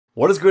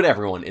What is good,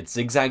 everyone? It's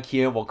Zigzag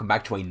here. Welcome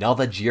back to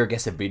another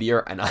GeoGuessr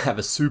video, and I have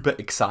a super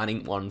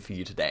exciting one for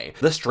you today.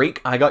 The streak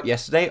I got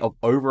yesterday of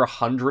over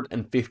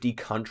 150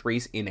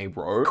 countries in a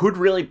row could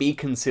really be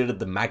considered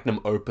the magnum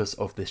opus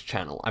of this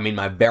channel. I mean,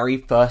 my very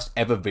first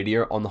ever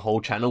video on the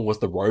whole channel was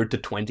the road to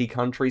 20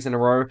 countries in a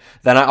row.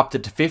 Then I upped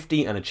it to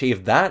 50 and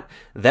achieved that.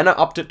 Then I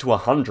upped it to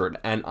 100,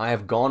 and I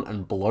have gone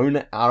and blown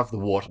it out of the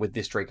water with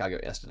this streak I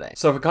got yesterday.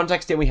 So for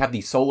context here, we have the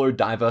solo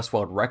diverse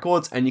world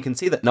records, and you can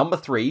see that number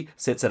 3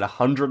 sits at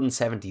 177.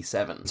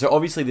 So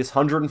obviously this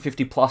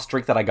 150 plus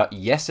streak that I got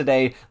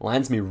yesterday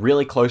lands me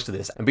really close to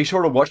this, and be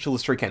sure to watch till the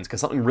streak ends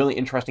because something really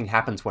interesting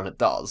happens when it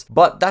does.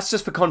 But that's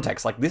just for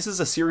context. Like, this is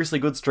a seriously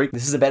good streak.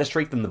 This is a better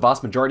streak than the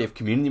vast majority of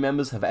community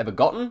members have ever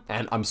gotten,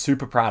 and I'm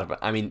super proud of it.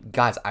 I mean,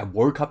 guys, I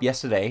woke up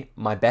yesterday,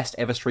 my best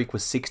ever streak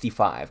was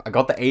 65. I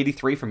got the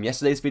 83 from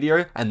yesterday's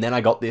video, and then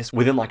I got this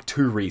within like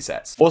 2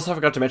 resets. Also, I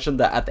forgot to mention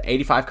that at the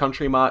 85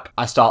 country mark,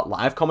 I start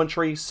live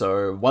commentary,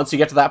 so once you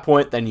get to that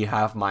point, then you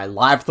have my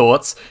live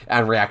thoughts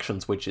and reactions,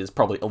 which is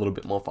probably a little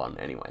bit more fun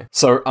anyway.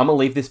 So I'm gonna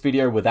leave this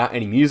video without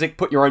any music.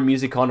 Put your own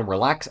music on and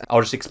relax.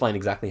 I'll just explain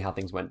exactly how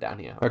things went down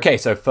here. Okay,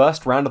 so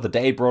first round of the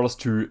day brought us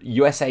to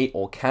USA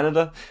or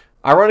Canada.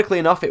 Ironically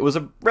enough, it was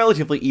a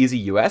relatively easy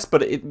US,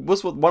 but it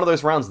was one of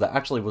those rounds that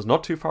actually was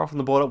not too far from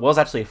the border, was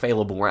actually a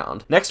failable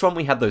round. Next one,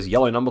 we had those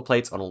yellow number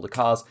plates on all the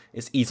cars.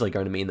 It's easily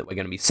going to mean that we're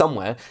going to be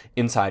somewhere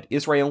inside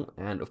Israel,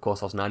 and of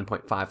course I was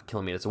 9.5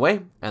 kilometers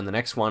away. And the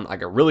next one, I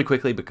go really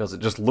quickly because it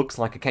just looks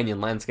like a Kenyan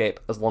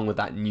landscape, along with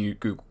that new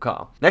Google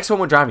car. Next one,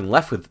 we're driving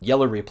left with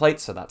yellow rear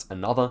plates, so that's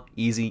another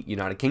easy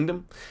United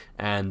Kingdom.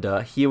 And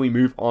here we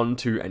move on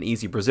to an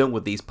easy Brazil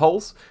with these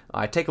poles.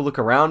 I take a look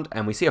around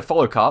and we see a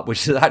follow car,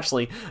 which is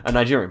actually a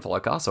Nigerian follow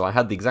car, so I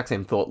had the exact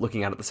same thought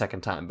looking at it the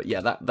second time. But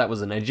yeah, that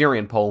was a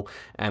Nigerian pole,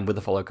 and with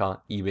a follow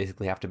car, you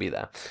basically have to be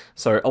there.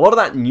 So a lot of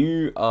that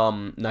new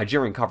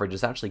Nigerian coverage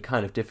is actually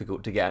kind of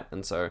difficult to get,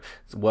 and so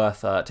it's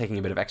worth taking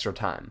a bit of extra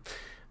time.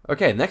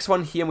 Okay, next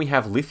one here we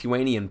have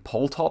Lithuanian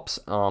pole tops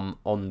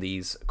on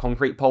these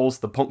concrete poles.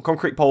 The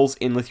concrete poles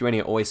in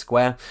Lithuania are always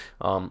square,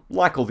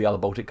 like all the other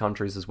Baltic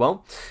countries as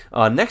well.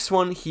 Next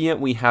one here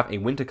we have a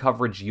winter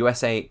coverage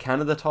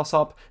USA-Canada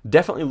toss-up.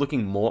 Definitely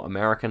looking more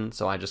American,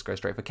 so I just go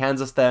straight for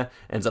Kansas there.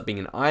 Ends up being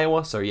in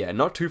Iowa, so yeah,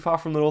 not too far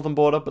from the northern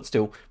border, but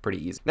still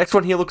pretty easy. Next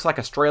one here looks like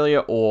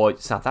Australia or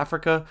South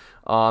Africa.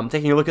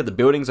 Taking a look at the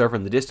buildings over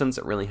in the distance,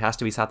 it really has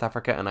to be South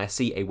Africa, and I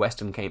see a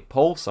Western Cape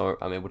pole, so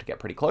I'm able to get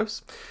pretty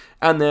close.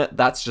 And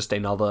that's just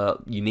another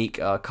unique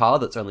car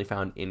that's only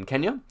found in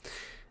Kenya.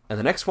 And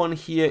the next one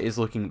here is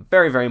looking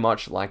very, very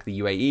much like the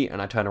UAE,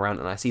 and I turn around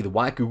and I see the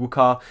white Google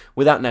car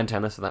without an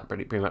antenna, so that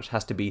pretty much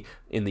has to be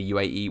in the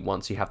UAE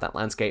once you have that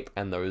landscape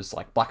and those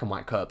like black and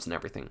white curbs and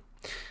everything.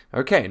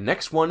 Okay,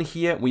 next one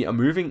here, we are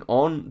moving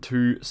on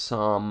to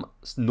some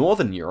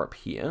Northern Europe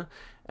here.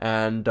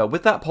 And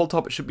with that pole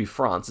top, it should be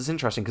France. It's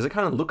interesting because it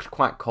kind of looked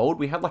quite cold.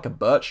 We had like a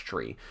birch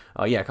tree.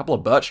 Yeah, a couple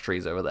of birch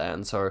trees over there.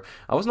 And so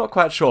I was not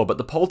quite sure, but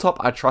the pole top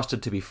I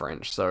trusted to be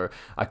French. So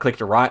I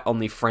clicked right on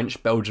the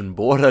French-Belgian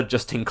border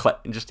just in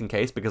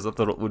case, because I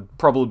thought it would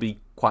probably be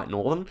quite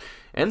northern.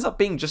 It ends up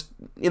being just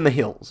in the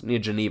hills near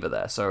Geneva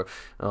there. So,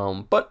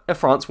 but a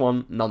France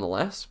one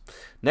nonetheless.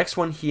 Next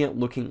one here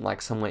looking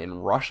like somewhere in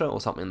Russia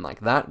or something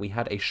like that. We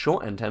had a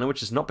short antenna,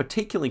 which is not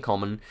particularly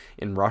common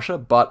in Russia,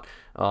 but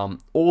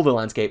all the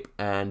landscape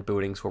and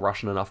buildings were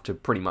Russian enough to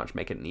pretty much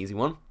make it an easy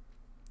one.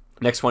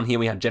 Next one here,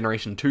 we had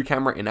Generation 2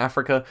 camera in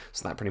Africa,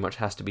 so that pretty much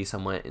has to be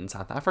somewhere in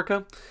South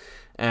Africa.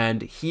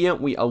 And here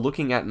we are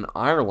looking at an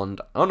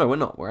Ireland. Oh no, we're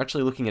not. We're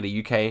actually looking at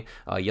a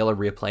UK, yellow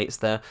rear plates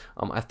there.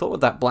 I thought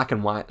with that black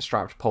and white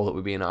striped pole that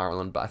would be in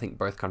Ireland, but I think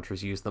both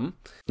countries use them.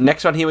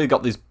 Next one here, we've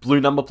got these blue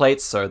number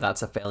plates, so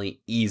that's a fairly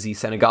easy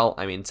Senegal.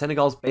 I mean,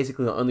 Senegal's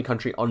basically the only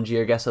country on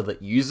GeoGuessr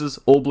that uses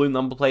all blue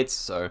number plates,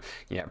 so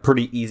yeah,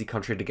 pretty easy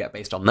country to get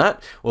based on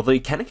that. Although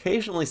you can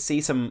occasionally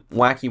see some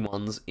wacky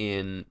ones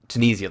in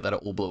Tunisia that are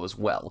all blue as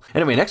well.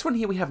 Anyway, next one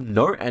here, we have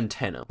no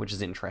antenna, which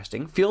is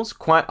interesting. Feels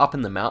quite up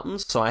in the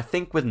mountains, so I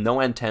think with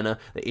no antenna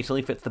that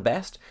Italy fits the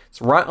best.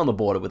 It's right on the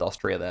border with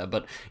Austria there,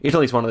 but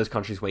Italy's one of those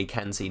countries where you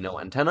can see no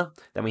antenna.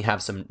 Then we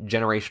have some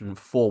Generation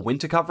 4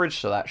 winter coverage,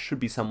 so that should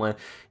be somewhere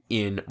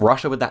in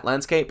Russia with that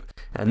landscape.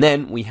 And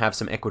then we have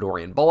some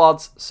Ecuadorian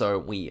bollards, so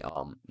we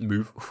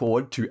move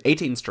forward to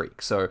 18 streak,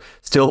 so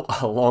still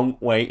a long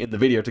way in the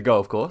video to go,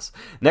 of course.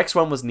 Next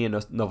one was near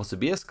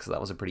Novosibirsk, so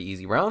that was a pretty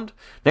easy round.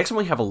 Next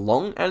one we have a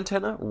long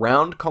antenna,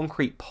 round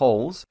concrete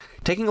poles.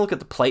 Taking a look at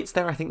the plates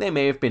there, I think they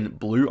may have been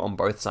blue on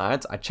both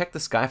sides. I checked the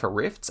sky for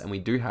rifts, and we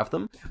do have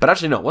them. But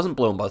actually, no, it wasn't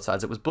blue on both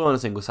sides. It was blue on a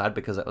single side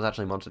because it was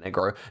actually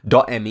Montenegro.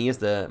 .me is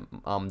the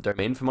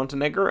domain for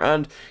Montenegro,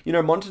 and, you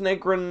know,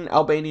 Montenegrin,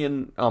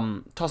 Albanian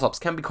toss-ups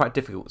can be quite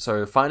difficult,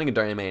 so finding a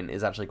domain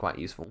is actually quite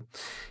useful.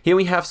 Here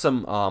we have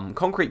some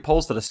concrete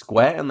poles that are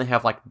square, and they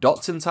have, like,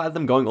 dots inside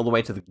them going all the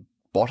way to the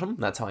bottom.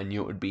 That's how I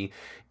knew it would be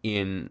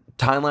in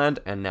Thailand,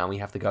 and now we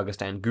have the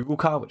Kyrgyzstan Google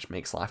car, which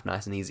makes life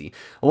nice and easy.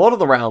 A lot of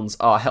the rounds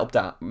are helped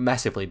out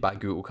massively by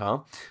Google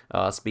car.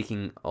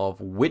 Speaking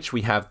of which,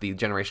 we have the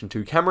Generation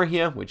 2 camera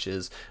here, which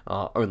is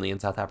only in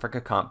South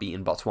Africa, can't be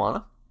in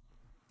Botswana.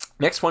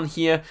 Next one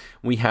here,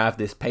 we have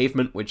this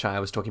pavement, which I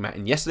was talking about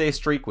in yesterday's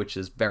streak, which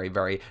is very,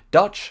 very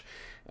Dutch.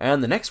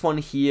 And the next one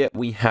here,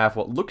 we have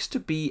what looks to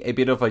be a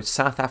bit of a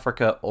South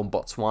Africa or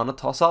Botswana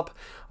toss-up.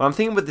 I'm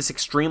thinking with this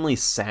extremely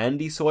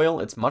sandy soil,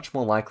 it's much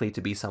more likely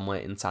to be somewhere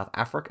in South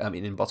Africa,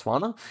 in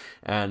Botswana.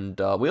 And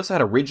we also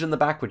had a ridge in the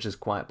back, which is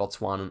quite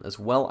Botswanan as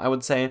well, I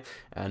would say.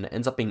 And it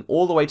ends up being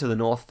all the way to the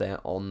north there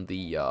on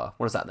the,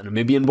 what is that, the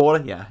Namibian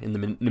border? Yeah, in the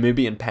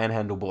Namibian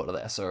panhandle border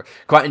there. So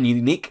quite a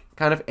unique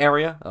kind of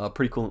area.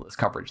 Pretty cool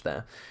coverage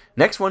there.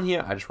 Next one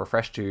here, I just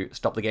refreshed to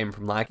stop the game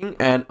from lagging,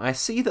 and I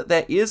see that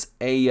there is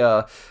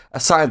a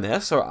sign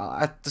there, so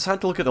I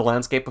decided to look at the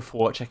landscape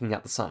before checking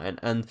out the sign,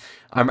 and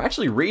I'm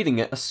actually reading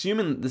it,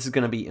 assuming this is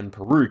going to be in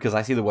Peru, because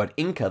I see the word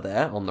Inca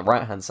there on the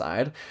right-hand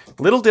side.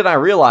 Little did I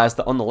realize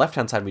that on the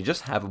left-hand side, we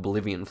just have a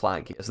Bolivian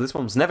flag here, so this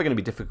one's never going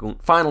to be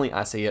difficult. Finally,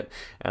 I see it,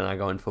 and I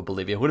go in for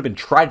Bolivia. It would have been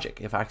tragic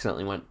if I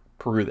accidentally went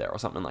Peru there or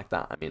something like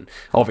that. I mean,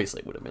 obviously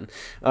it would have been.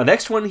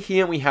 Next one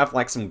here, we have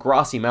like some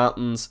grassy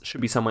mountains,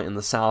 should be somewhere in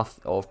the south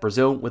of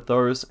Brazil with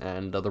those,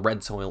 and the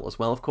red soil as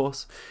well, of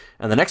course.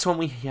 And the next one,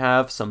 we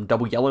have some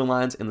double yellow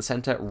lines in the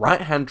center,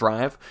 right-hand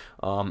drive,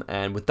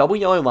 and with double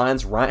yellow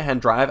lines,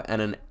 right-hand drive,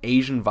 and an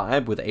Asian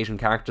vibe with Asian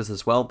characters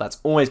as well, that's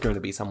always going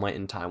to be somewhere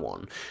in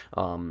Taiwan.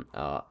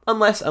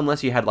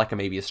 Unless you had like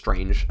maybe a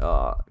strange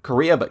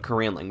Korea, but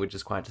Korean language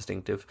is quite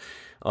distinctive.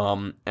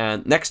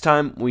 And next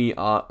time, we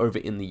are over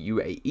in the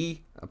UAE.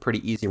 A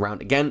pretty easy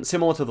round again,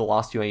 similar to the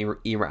last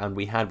UAE round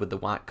we had with the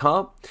white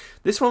car.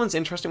 This one was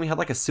interesting. We had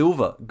like a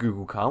silver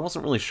Google car.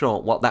 Wasn't really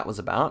sure what that was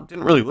about.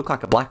 Didn't really look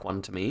like a black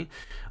one to me.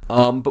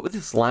 But with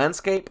this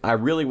landscape, I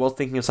really was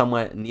thinking of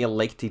somewhere near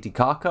Lake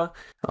Titicaca,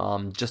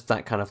 just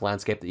that kind of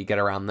landscape that you get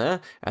around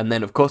there. And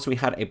then, of course, we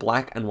had a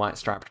black and white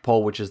striped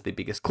pole, which is the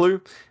biggest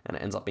clue, and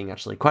it ends up being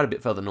actually quite a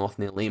bit further north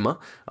near Lima.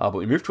 But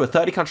we moved to a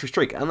 30-country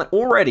streak, and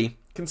already,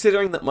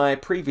 considering that my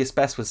previous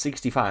best was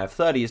 65,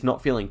 30 is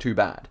not feeling too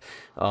bad.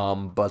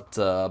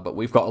 But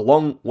we've got a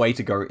long way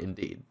to go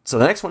indeed. So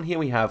the next one here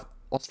we have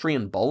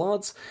Austrian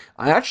bollards.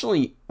 I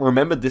actually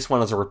remembered this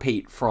one as a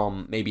repeat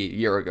from maybe a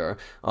year ago,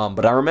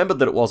 but I remembered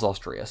that it was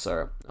Austria,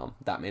 so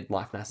that made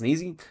life nice and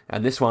easy.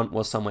 And this one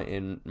was somewhere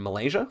in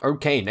Malaysia.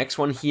 Okay, next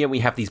one here, we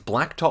have these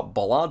blacktop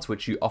bollards,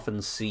 which you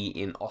often see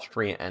in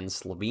Austria and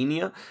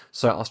Slovenia.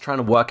 So I was trying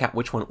to work out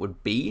which one it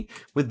would be.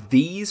 With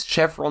these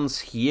chevrons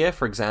here,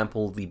 for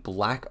example, the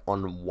black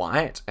on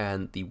white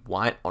and the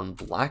white on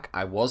black,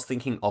 I was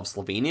thinking of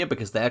Slovenia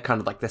because they're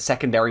kind of like the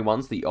secondary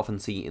ones that you often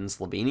see in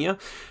Slovenia.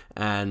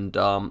 And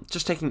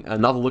just taking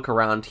another look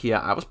around here,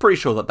 I was pretty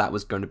sure that that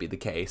was going to be the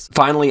case.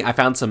 Finally, I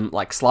found some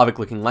like Slavic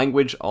looking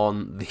language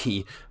on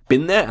the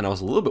bin there, and I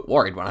was a little bit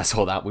worried when I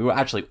saw that. We were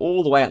actually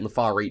all the way out in the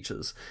far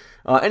reaches.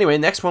 Anyway,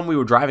 next one, we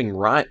were driving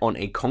right on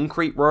a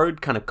concrete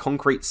road, kind of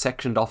concrete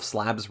sectioned off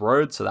slabs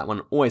road, so that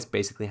one always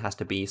basically has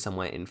to be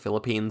somewhere in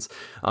Philippines.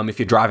 If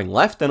you're driving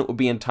left, then it would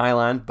be in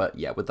Thailand, but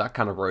yeah, with that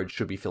kind of road,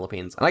 should be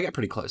Philippines, and I get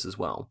pretty close as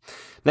well.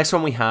 Next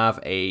one, we have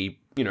a,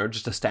 you know,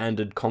 just a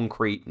standard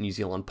concrete New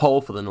Zealand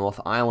pole for the North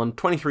Island,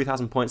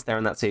 23,000 points there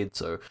in that seed,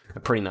 so a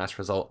pretty nice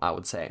result, I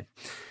would say.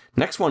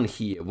 Next one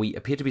here, we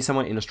appear to be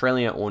somewhere in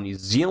Australia or New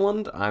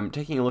Zealand. I'm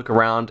taking a look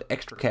around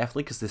extra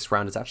carefully because this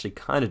round is actually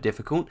kind of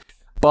difficult,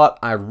 but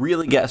I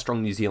really get a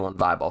strong New Zealand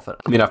vibe off it.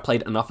 I mean, I've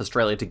played enough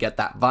Australia to get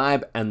that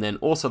vibe, and then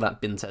also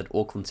that bin said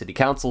Auckland City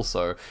Council,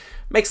 so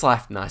makes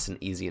life nice and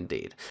easy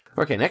indeed.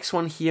 Okay, next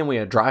one here, we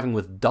are driving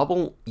with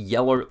double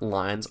yellow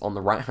lines on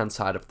the right-hand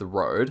side of the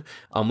road.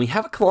 We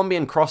have a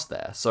Colombian cross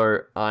there, so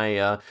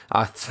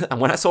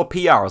when I saw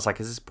PR, I was like,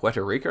 is this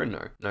Puerto Rico?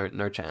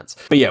 No chance.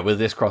 But yeah, with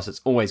this cross,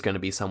 it's always going to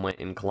be somewhere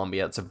in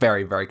Colombia. It's a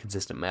very, very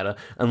consistent matter,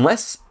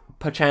 unless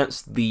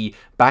perchance the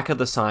back of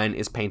the sign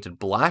is painted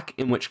black,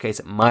 in which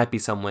case it might be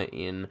somewhere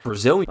in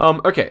Brazil.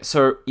 Okay,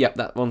 so yeah,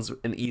 that one's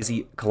an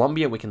easy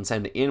Colombia. We can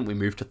send it in. We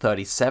move to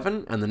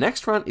 37, and the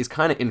next one is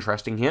kind of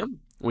interesting here.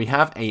 We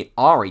have a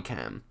ARI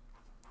cam.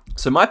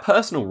 So my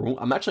personal rule,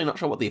 I'm actually not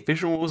sure what the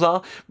official rules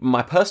are, but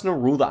my personal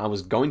rule that I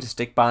was going to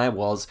stick by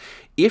was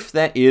if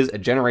there is a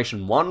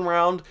Generation 1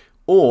 round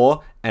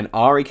or an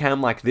ARI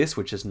cam like this,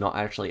 which is not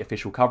actually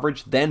official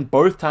coverage, then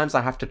both times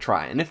I have to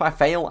try. And if I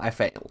fail, I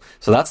fail.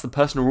 So that's the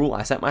personal rule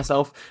I set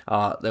myself.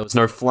 There was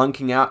no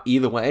flunking out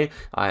either way,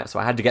 so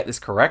I had to get this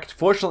correct.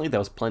 Fortunately, there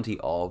was plenty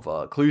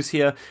of clues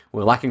here. We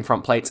were lacking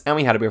front plates, and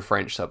we had a bit of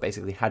French, so it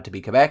basically had to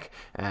be Quebec.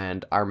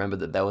 And I remember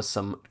that there was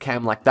some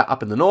cam like that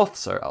up in the north,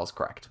 so I was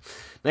correct.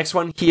 Next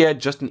one here,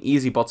 just an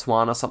easy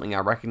Botswana, something I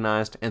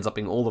recognized, ends up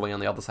being all the way on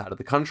the other side of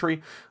the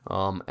country.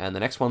 And the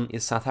next one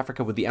is South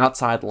Africa with the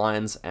outside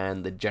lines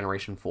and the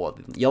Generation 4.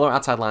 The yellow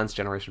outside lines,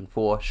 Generation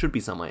 4, should be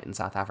somewhere in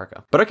South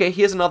Africa. But okay,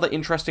 here's another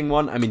interesting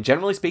one. I mean,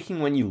 generally speaking,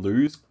 when you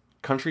lose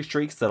country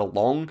streaks that are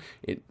long,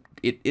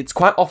 it's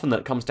quite often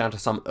that it comes down to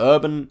some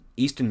urban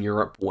Eastern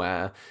Europe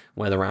where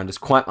the round is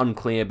quite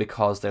unclear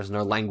because there's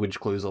no language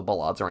clues or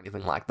bollards or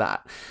anything like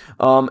that.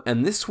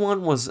 And this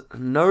one was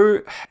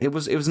it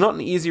was not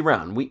an easy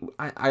round.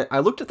 I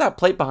looked at that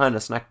plate behind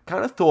us and I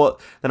kind of thought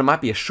that it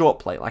might be a short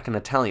plate, like an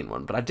Italian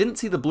one, but I didn't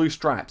see the blue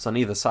stripes on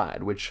either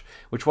side, which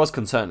was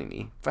concerning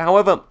me.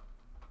 However,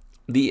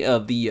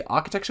 The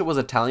architecture was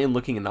Italian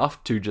looking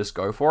enough to just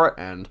go for it,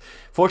 and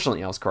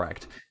fortunately I was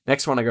correct.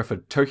 Next one I go for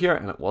Tokyo,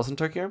 and it wasn't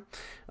Tokyo.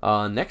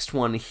 Next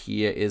one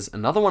here is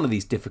another one of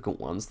these difficult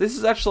ones. This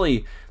is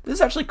actually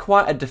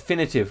quite a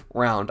definitive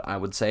round, I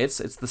would say. It's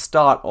the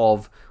start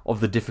of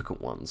the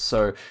difficult ones.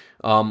 So,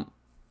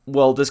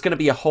 well, there's going to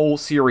be a whole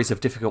series of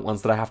difficult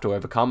ones that I have to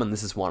overcome, and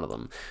this is one of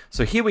them.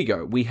 So here we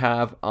go. We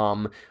have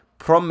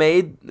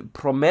Promeli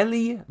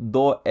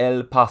do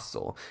El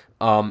Paso.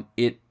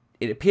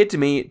 It appeared to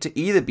me to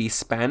either be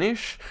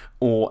Spanish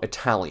or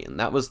Italian.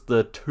 That was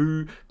the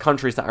two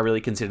countries that I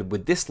really considered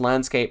with this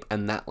landscape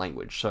and that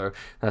language. So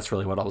that's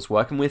really what I was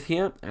working with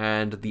here.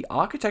 And the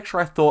architecture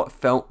I thought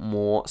felt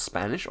more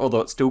Spanish,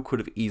 although it still could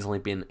have easily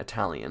been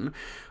Italian.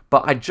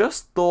 But I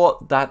just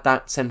thought that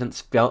that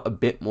sentence felt a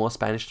bit more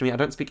Spanish to me. I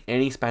don't speak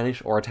any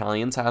Spanish or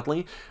Italian,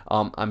 sadly.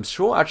 I'm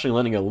sure actually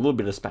learning a little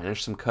bit of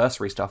Spanish, some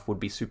cursory stuff, would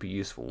be super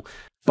useful.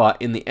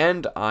 But in the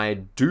end,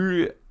 I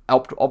do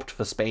opt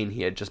for Spain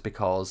here just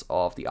because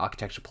of the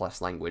architecture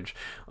plus language.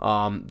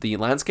 The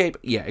landscape,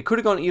 yeah, it could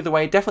have gone either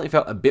way. Definitely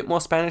felt a bit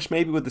more Spanish,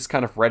 maybe with this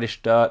kind of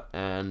reddish dirt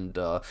and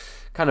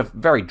kind of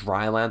very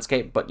dry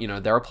landscape. But, you know,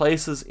 there are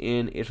places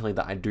in Italy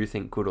that I do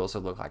think could also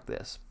look like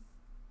this.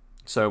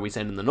 So we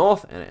send in the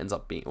north, and it ends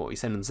up being, or we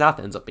send in the south,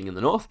 it ends up being in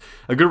the north.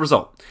 A good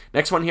result.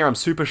 Next one here, I'm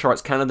super sure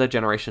it's Canada,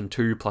 Generation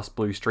 2, plus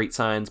blue street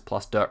signs,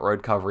 plus dirt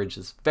road coverage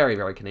is very,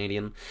 very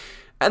Canadian.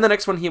 And the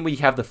next one here, we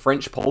have the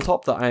French pole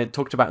top that I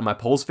talked about in my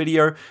polls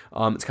video.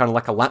 It's kind of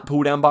like a lat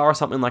pull down bar or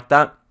something like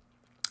that.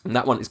 And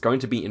that one is going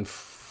to be in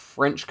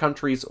French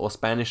countries or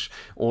Spanish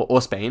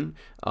or Spain.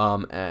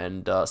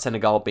 And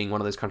Senegal being one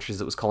of those countries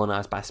that was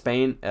colonized by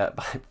Spain,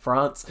 by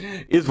France,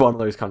 is one of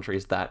those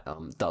countries that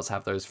does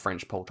have those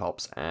French pole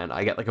tops. And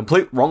I get the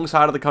complete wrong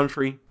side of the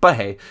country, but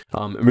hey,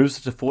 it moves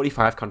to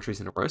 45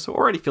 countries in a row, so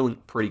already feeling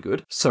pretty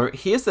good. So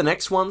here's the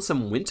next one,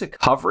 some winter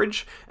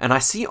coverage, and I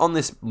see on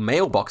this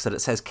mailbox that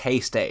it says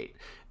K-State.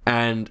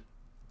 And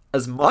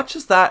as much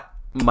as that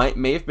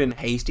may have been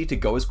hasty to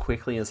go as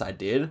quickly as I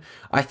did,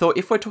 I thought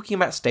if we're talking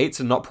about states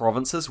and not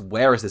provinces,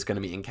 where is this going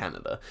to be in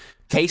Canada?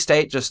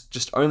 K-State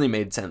just only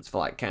made sense for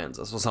like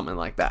Kansas or something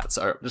like that,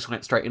 so just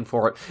went straight in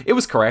for it. It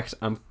was correct.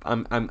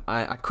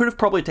 I could have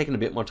probably taken a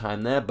bit more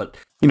time there, but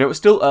you know, it was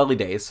still early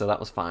days, so that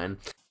was fine.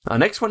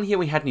 Next one here,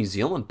 we had New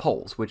Zealand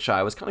poles, which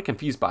I was kind of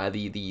confused by.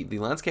 The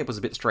landscape was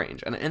a bit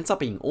strange, and it ends up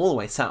being all the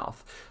way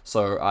south.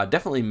 So I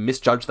definitely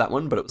misjudged that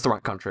one, but it was the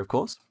right country, of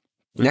course.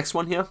 Next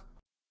one here,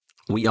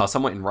 we are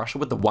somewhere in Russia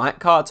with the white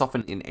car. It's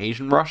often in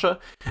Asian Russia,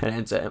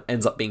 and it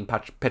ends up being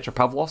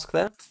Petropavlovsk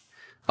there.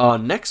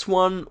 Next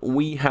one,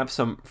 we have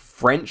some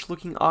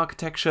French-looking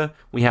architecture.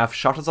 We have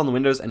shutters on the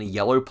windows and a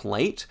yellow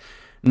plate.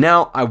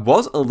 Now, I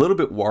was a little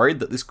bit worried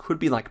that this could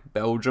be like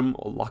Belgium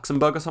or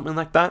Luxembourg or something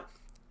like that.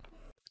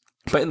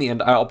 But in the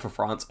end, I opt for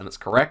France, and it's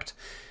correct.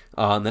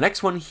 The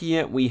next one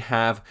here, we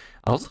have,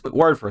 I was a bit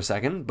worried for a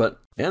second, but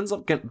it ends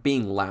up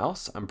being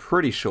Laos, I'm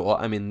pretty sure.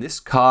 I mean, this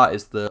car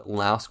is the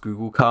Laos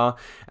Google car,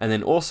 and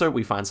then also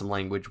we find some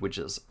language, which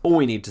is all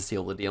we need to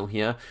seal the deal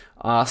here.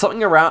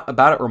 Something about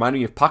it reminded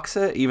me of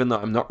Pakse, even though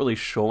I'm not really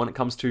sure when it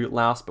comes to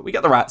Laos, but we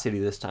get the right city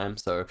this time.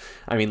 So,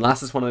 I mean,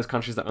 Laos is one of those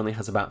countries that only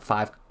has about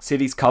 5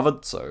 cities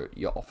covered, so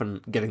you're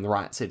often getting the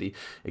right city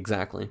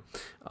exactly.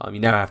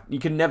 You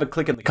can never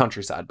click in the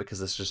countryside because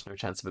there's just no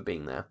chance of it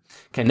being there.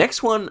 Okay,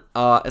 next one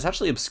is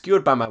actually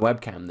obscured by my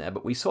webcam there,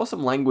 but we saw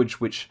some language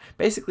which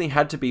basically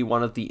had to be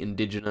one of the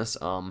indigenous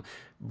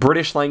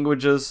British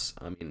languages.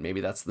 I mean,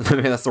 maybe that's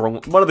the wrong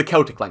one. One of the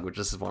Celtic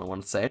languages is what I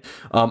want to say.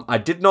 I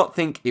did not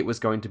think it was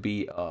going to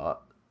be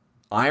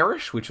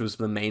Irish, which was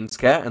the main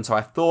scare, and so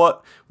I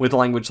thought with a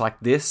language like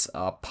this,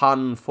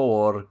 pan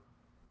for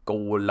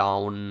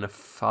golan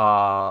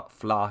fa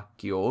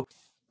flakio,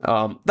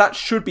 that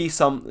should be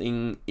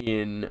something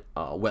in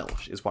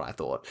Welsh, is what I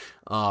thought.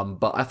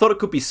 But I thought it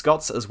could be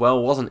Scots as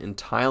well, wasn't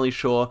entirely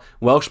sure.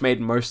 Welsh made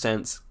most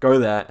sense, go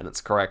there, and it's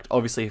correct.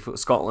 Obviously, if it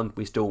was Scotland,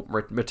 we still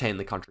retain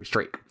the country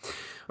streak.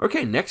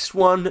 Okay, next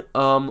one,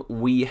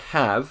 we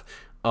have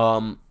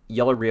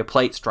yellow rear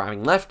plates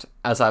driving left.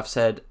 As I've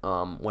said,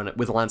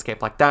 with a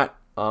landscape like that,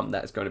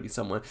 that is going to be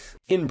somewhere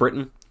in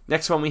Britain.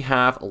 Next one, we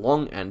have a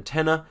long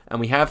antenna, and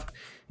we have,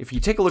 if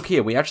you take a look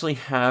here, we actually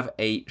have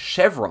a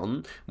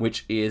chevron,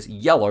 which is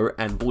yellow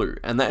and blue,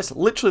 and that's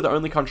literally the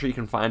only country you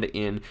can find it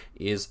in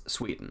is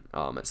Sweden.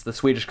 It's the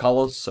Swedish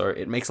colors, so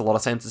it makes a lot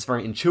of sense. It's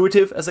very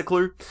intuitive as a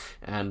clue,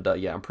 and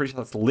yeah, I'm pretty sure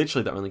that's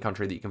literally the only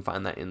country that you can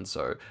find that in,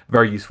 so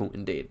very useful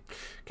indeed.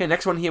 Okay,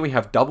 next one here, we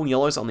have double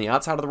yellows on the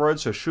outside of the road,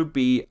 so it should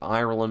be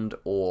Ireland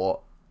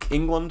or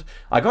England.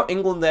 I got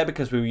England there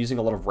because we were using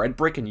a lot of red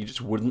brick, and you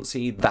just wouldn't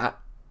see that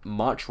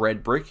much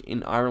red brick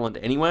in Ireland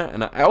anywhere,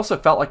 and I also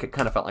felt like it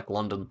kind of felt like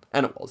London,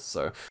 and it was,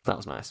 so that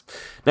was nice.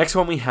 Next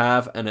one, we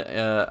have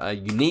a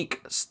unique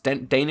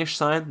Danish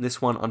sign.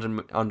 This one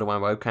under my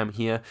webcam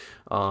here.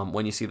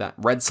 When you see that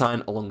red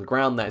sign along the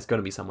ground, that is going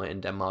to be somewhere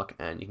in Denmark,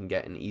 and you can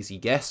get an easy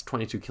guess,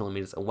 22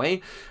 kilometers away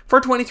for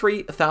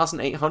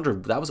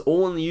 23,800. That was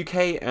all in the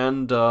UK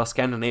and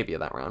Scandinavia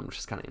that round, which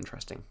is kind of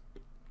interesting.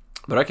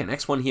 But okay,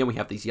 next one here, we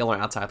have these yellow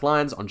outside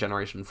lines on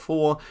generation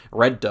 4,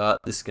 red dirt.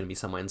 This is going to be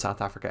somewhere in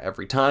South Africa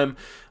every time.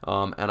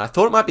 And I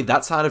thought it might be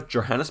that side of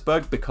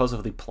Johannesburg because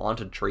of the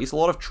planted trees. A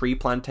lot of tree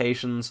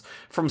plantations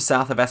from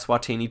south of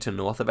Eswatini to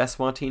north of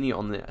Eswatini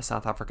on the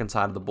South African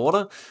side of the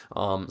border.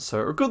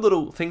 So a good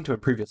little thing to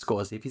improve your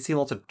scores. If you see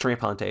lots of tree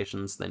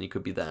plantations, then you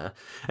could be there.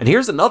 And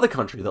here's another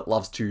country that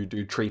loves to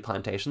do tree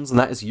plantations, and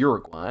that is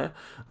Uruguay.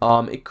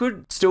 It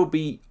could still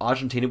be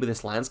Argentina with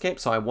this landscape,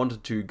 so I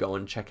wanted to go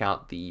and check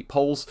out the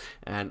polls.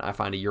 And I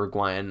find a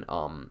Uruguayan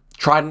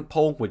trident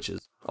pole, which is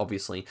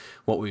obviously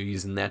what we're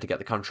using there to get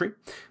the country.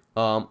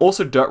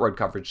 Also, dirt road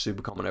coverage,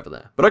 super common over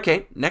there. But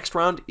okay, next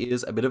round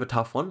is a bit of a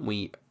tough one.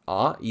 We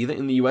are either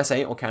in the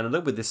USA or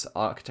Canada with this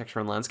architecture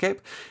and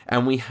landscape,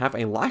 and we have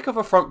a lack of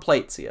a front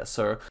plates here.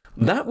 So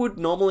that would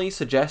normally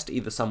suggest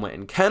either somewhere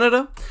in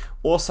Canada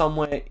or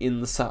somewhere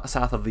in the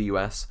south of the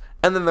US.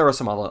 And then there are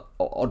some other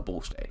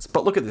oddball states.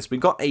 But look at this. We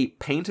got a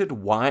painted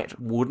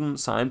white wooden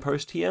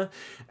signpost here.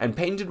 And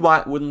painted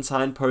white wooden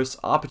signposts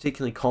are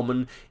particularly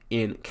common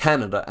in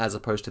Canada as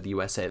opposed to the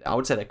USA. I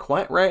would say they're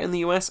quite rare in the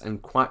US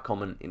and quite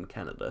common in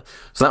Canada.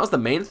 So that was the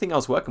main thing I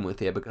was working with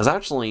here, because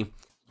actually,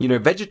 you know,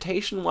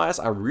 vegetation-wise,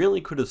 I really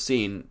could have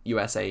seen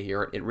USA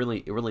here. It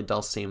really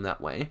does seem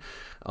that way.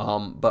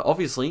 But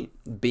obviously,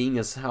 being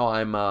as how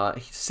I'm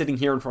sitting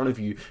here in front of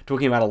you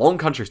talking about a long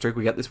country streak,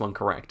 we get this one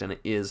correct, and it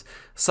is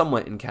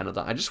somewhere in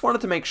Canada. I just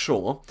wanted to make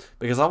sure,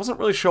 because I wasn't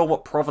really sure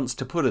what province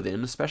to put it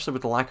in, especially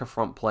with the lack of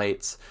front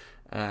plates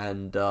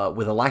and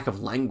with a lack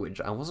of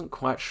language. I wasn't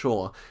quite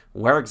sure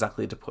where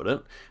exactly to put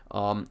it.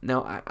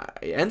 Now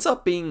it ends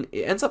up being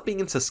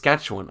in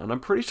Saskatchewan, and I'm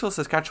pretty sure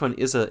Saskatchewan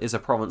is a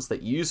province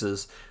that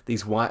uses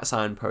these white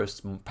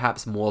signposts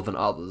perhaps more than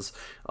others.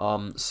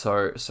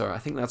 So I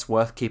think that's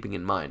worth keeping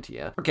in mind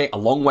here. Okay, a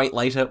long wait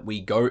later,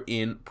 we go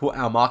in, put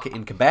our marker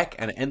in Quebec,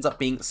 and it ends up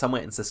being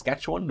somewhere in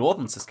Saskatchewan,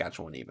 northern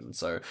Saskatchewan even.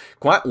 So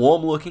quite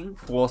warm looking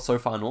for so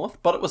far north,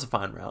 but it was a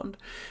fine round.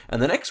 And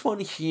the next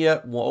one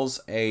here was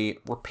a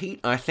repeat.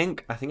 I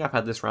think I've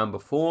had this round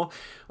before.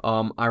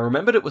 I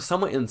remembered it was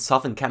somewhere in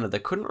southern Canada.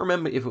 Couldn't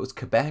remember if it was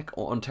Quebec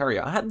or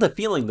Ontario. I had the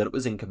feeling that it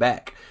was in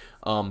Quebec.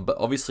 But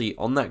obviously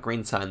on that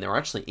green sign, there are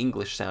actually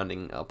English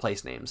sounding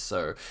place names.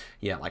 So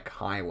yeah, like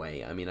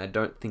highway. I mean, I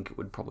don't think it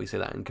would probably say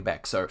that in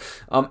Quebec. So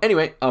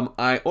anyway,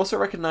 I also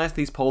recognize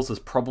these polls as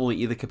probably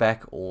either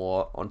Quebec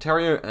or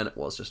Ontario, and it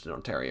was just in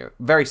Ontario.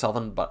 Very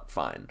southern, but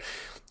fine.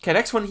 Okay,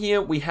 next one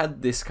here, we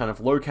had this kind of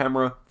low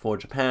camera for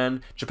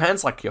Japan.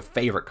 Japan's like your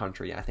favorite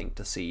country, I think,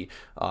 to see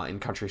in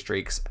country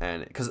streaks,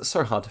 and because it's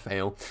so hard to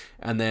fail.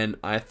 And then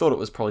I thought it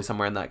was probably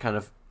somewhere in that kind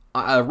of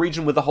a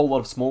region with a whole lot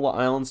of smaller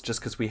islands, just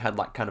because we had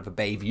like kind of a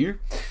bay view.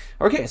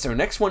 Okay, so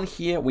next one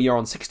here, we are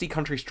on 60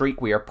 country streak.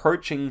 We are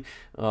approaching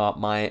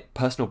my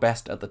personal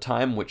best at the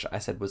time, which I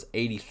said was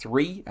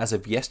 83 as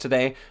of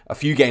yesterday, a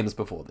few games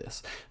before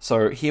this.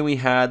 So here we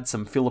had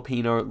some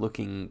Filipino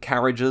looking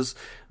carriages.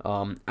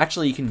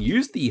 Actually, you can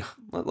use the,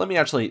 let me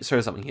actually show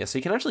something here. So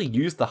you can actually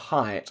use the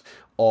height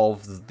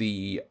of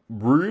the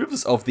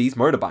roofs of these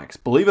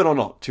motorbikes, believe it or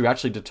not, to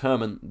actually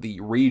determine the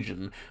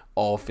region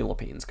of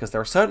Philippines, because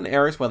there are certain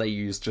areas where they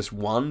use just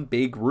one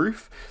big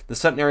roof, there's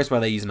certain areas where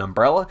they use an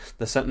umbrella,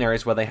 there's certain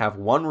areas where they have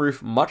one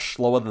roof much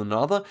slower than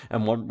another,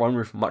 and one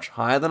roof much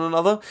higher than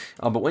another,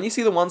 but when you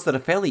see the ones that are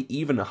fairly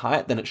even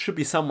height, then it should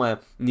be somewhere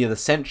near the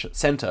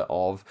center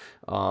of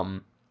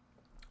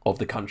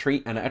the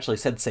country, and it actually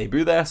said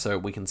Cebu there, so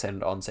we can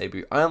send on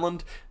Cebu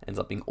Island. Ends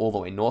up being all the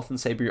way north in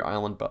Cebu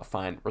Island, but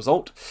fine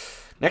result.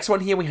 Next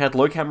one here, we had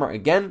low camera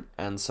again,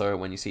 and so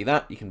when you see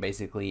that, you can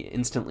basically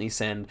instantly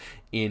send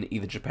in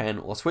either Japan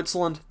or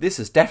Switzerland. This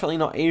is definitely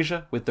not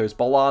Asia with those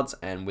bollards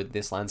and with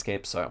this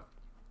landscape, so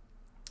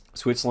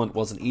Switzerland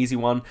was an easy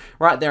one,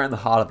 right there in the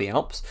heart of the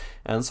Alps,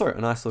 and so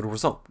a nice little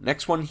result.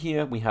 Next one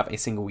here, we have a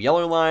single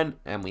yellow line,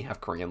 and we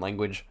have Korean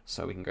language,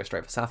 so we can go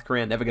straight for South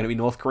Korea. Never going to be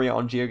North Korea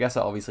on GeoGuessr,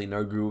 obviously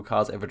no Google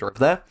cars ever drove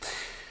there.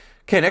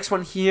 Okay, next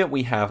one here,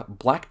 we have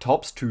black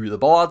tops to the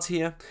bollards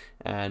here,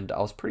 and I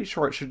was pretty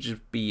sure it should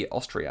just be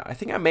Austria. I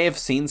think I may have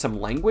seen some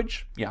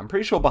language. Yeah, I'm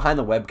pretty sure behind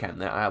the webcam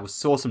there, I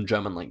saw some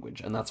German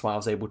language, and that's why I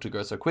was able to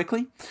go so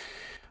quickly.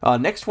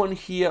 Next one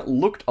here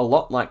looked a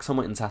lot like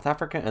somewhere in South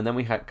Africa, and then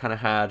we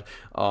had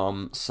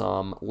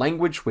some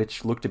language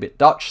which looked a bit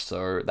Dutch,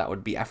 so that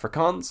would be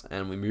Afrikaans,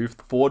 and we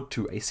moved forward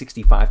to a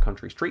 65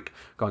 country streak,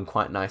 going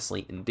quite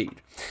nicely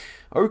indeed.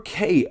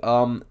 Okay,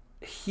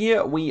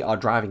 here we are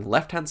driving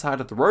left-hand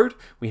side of the road.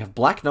 We have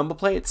black number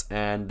plates,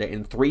 and they're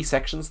in three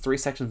sections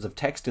of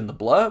text in the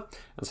blur,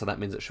 and so that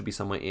means it should be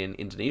somewhere in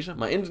Indonesia.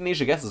 My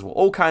Indonesia guesses were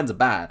all kinds of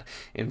bad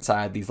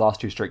inside these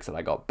last two streaks that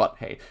I got, but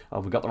hey,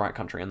 we got the right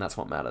country, and that's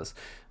what matters.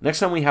 Next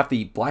time we have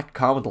the black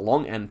car with the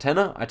long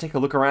antenna. I take a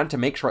look around to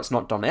make sure it's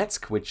not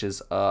Donetsk, which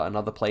is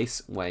another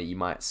place where you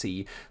might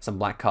see some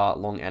black car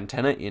long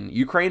antenna in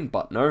Ukraine,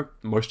 but no,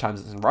 most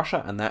times it's in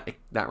Russia, and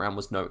that round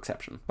was no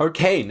exception.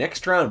 Okay,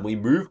 next round, we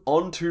move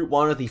on to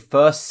one of the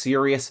first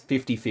serious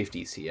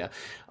 50-50s here.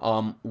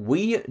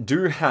 We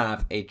do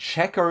have a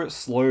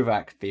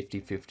Czechoslovak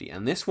 50-50,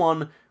 and this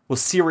one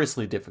was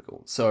seriously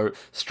difficult. So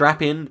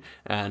strap in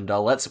and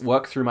let's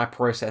work through my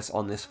process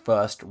on this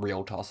first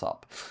real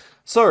toss-up.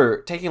 So,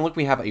 taking a look,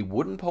 we have a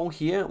wooden pole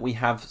here. We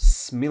have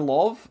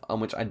Smilov,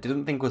 which I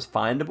didn't think was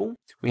findable.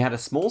 We had a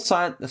small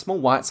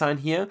white sign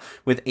here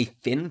with a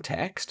thin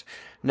text.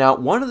 Now,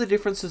 one of the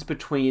differences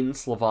between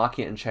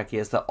Slovakia and Czechia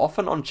is that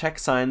often on Czech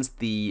signs,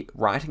 the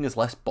writing is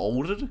less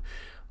bolded.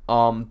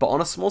 But on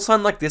a small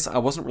sign like this, I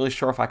wasn't really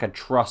sure if I could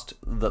trust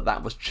that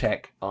that was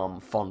Czech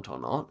font or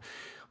not.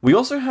 We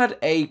also had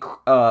a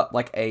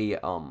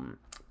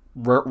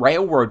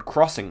railroad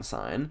crossing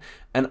sign,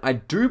 and I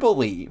do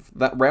believe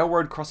that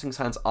railroad crossing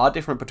signs are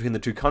different between the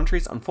two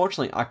countries.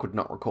 Unfortunately, I could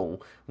not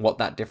recall what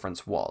that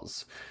difference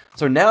was.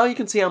 So now you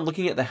can see I'm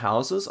looking at the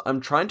houses.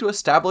 I'm trying to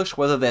establish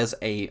whether there's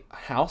a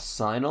house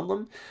sign on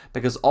them,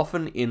 because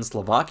often in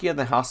Slovakia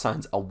the house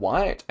signs are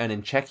white, and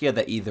in Czechia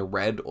they're either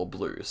red or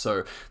blue.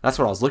 So that's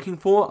what I was looking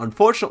for.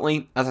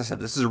 Unfortunately, as I said,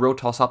 this is a real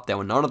toss-up. There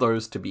were none of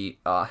those to be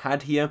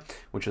had here,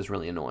 which is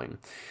really annoying.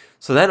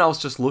 So then I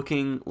was just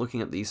looking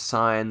at these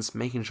signs,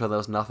 making sure there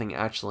was nothing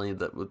actually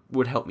that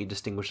would help me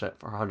distinguish it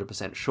for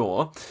 100%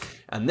 sure.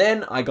 And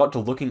then I got to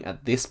looking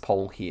at this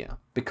pole here,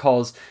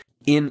 because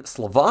in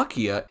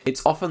Slovakia,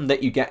 it's often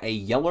that you get a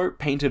yellow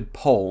painted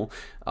pole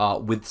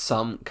with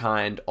some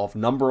kind of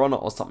number on it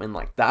or something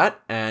like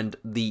that, and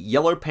the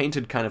yellow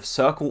painted kind of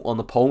circle on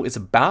the pole is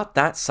about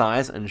that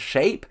size and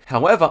shape.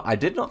 However, I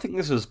did not think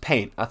this was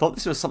paint. I thought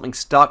this was something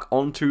stuck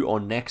onto or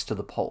next to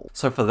the pole.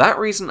 So for that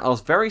reason, I was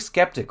very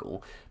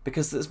skeptical,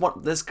 because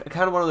there's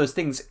kind of one of those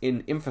things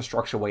in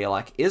infrastructure where you're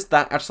like, is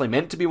that actually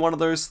meant to be one of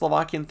those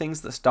Slovakian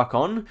things that stuck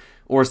on?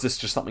 Or is this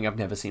just something I've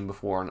never seen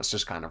before and it's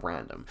just kind of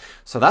random?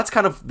 So that's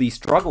kind of the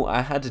struggle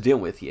I had to deal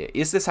with here.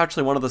 Is this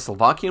actually one of the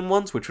Slovakian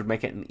ones, which would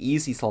make it an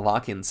easy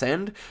Slovakian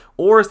send?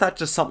 Or is that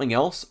just something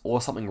else, or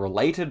something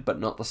related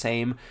but not the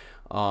same?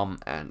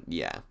 And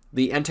yeah.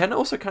 The antenna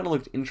also kind of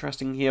looked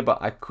interesting here,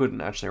 but I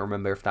couldn't actually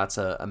remember if that's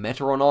a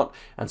meta or not.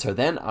 And so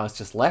then I was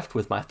just left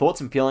with my thoughts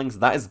and feelings.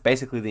 That is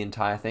basically the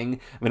entire thing.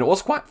 I mean, it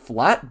was quite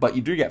flat, but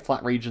you do get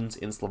flat regions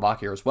in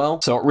Slovakia as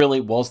well. So it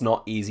really was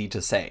not easy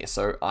to say.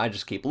 So I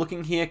just keep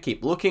looking here,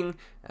 keep looking,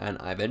 and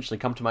I eventually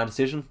come to my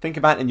decision. Think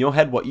about in your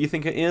head what you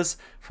think it is,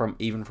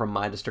 even from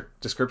my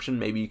description.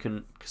 Maybe you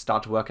can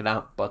start to work it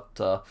out,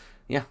 but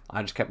yeah,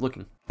 I just kept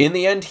looking. In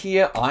the end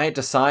here, I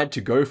decide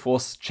to go for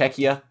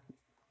Czechia.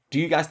 Do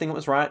you guys think it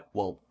was right?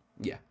 Well,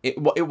 yeah,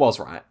 it was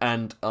right.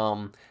 And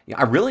yeah,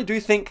 I really do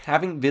think,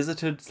 having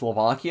visited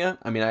Slovakia,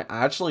 I mean, I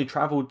actually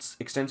traveled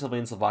extensively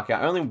in Slovakia.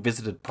 I only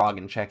visited Prague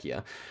and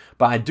Czechia,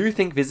 but I do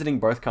think visiting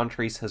both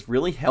countries has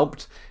really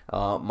helped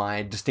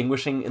my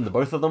distinguishing in the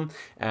both of them.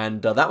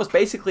 And that was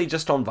basically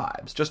just on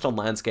vibes, just on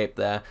landscape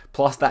there,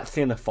 plus that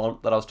thinner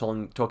font that I was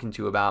talking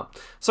to you about.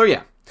 So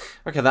yeah.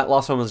 Okay, that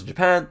last one was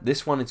Japan.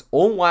 This one is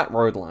all white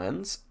road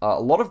lines. A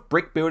lot of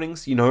brick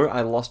buildings. You know,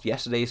 I lost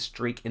yesterday's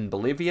streak in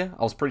Bolivia.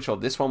 I was pretty sure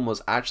this one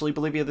was actually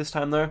Bolivia this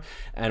time though.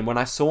 And when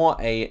I saw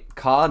a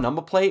car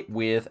number plate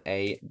with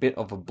a bit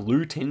of a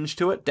blue tinge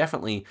to it,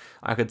 definitely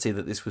I could see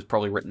that this was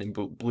probably written in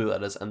blue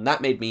letters. And that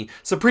made me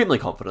supremely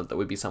confident that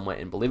we'd be somewhere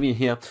in Bolivia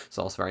here.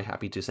 So I was very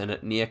happy to send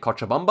it near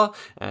Cochabamba,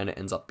 and it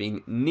ends up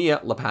being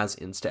near La Paz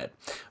instead.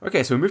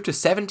 Okay, so we moved to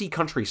 70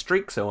 country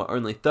streak, so we're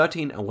only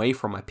 13 away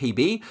from my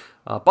PB.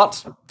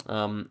 But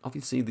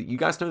obviously, you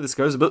guys know this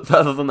goes a bit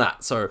further than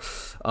that. So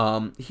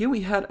here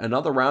we had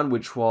another round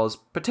which was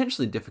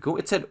potentially difficult.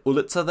 It said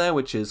ulica there,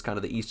 which is kind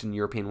of the Eastern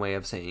European way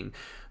of saying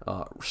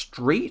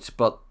street,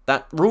 but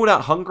that ruled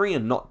out Hungary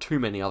and not too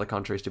many other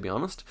countries, to be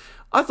honest.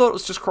 I thought it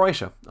was just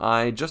Croatia.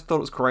 I just thought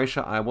it was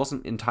Croatia. I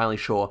wasn't entirely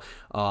sure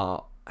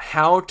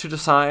how to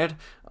decide,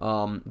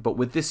 but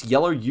with this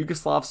yellow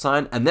Yugoslav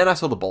sign, and then I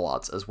saw the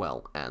bollards as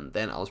well, and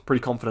then I was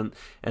pretty confident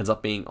it ends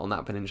up being on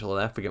that peninsula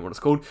there, forget what it's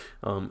called,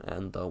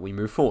 and we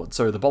move forward.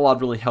 So the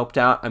bollard really helped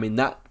out. I mean,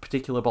 that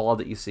particular bollard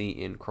that you see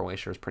in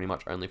Croatia is pretty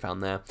much only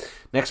found there.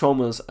 Next one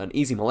was an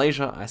easy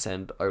Malaysia. I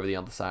sent over the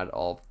other side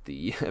of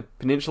the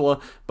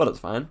peninsula, but it's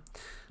fine.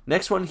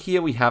 Next one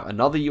here, we have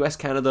another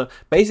US-Canada.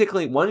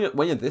 Basically, when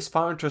you're this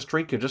far into a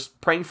streak, you're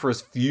just praying for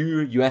as few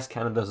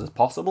US-Canadas as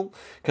possible,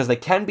 because they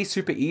can be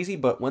super easy,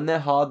 but when they're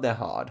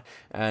hard,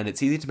 and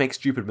it's easy to make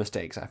stupid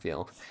mistakes, I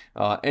feel.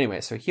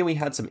 Anyway, so here we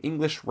had some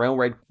English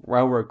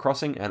railroad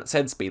crossing, and it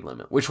said speed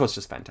limit, which was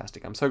just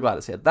fantastic. I'm so glad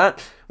it said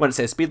that. When it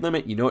says speed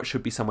limit, you know it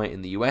should be somewhere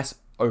in the US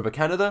over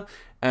Canada,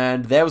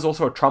 and there was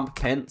also a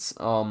Trump-Pence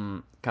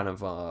kind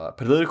of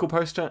political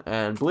poster,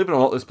 and believe it or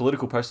not, those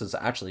political posters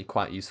are actually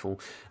quite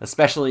useful,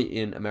 especially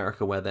in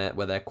America where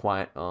they're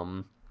quite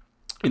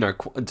you know,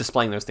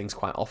 displaying those things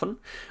quite often.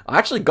 I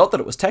actually got that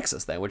it was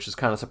Texas there, which is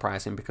kind of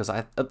surprising, because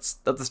at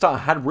the start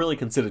I had really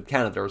considered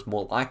Canada as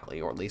more likely,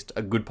 or at least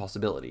a good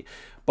possibility.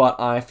 But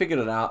I figured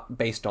it out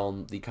based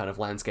on the kind of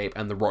landscape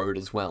and the road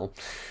as well.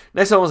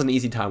 Next one was an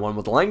easy Taiwan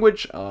with the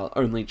language.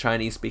 Only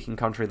Chinese-speaking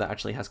country that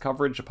actually has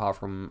coverage, apart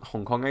from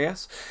Hong Kong, I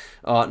guess.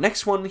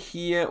 Next one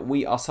here,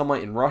 we are somewhere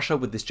in Russia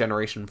with this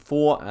Generation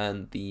 4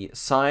 and the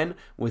sign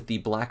with the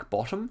black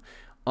bottom.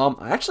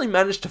 I actually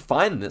managed to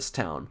find this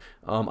town.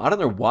 I don't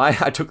know why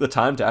I took the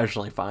time to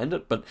actually find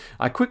it, but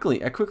I quickly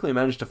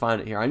managed to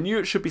find it here. I knew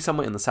it should be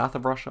somewhere in the south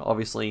of Russia,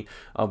 obviously,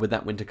 with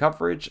that winter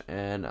coverage,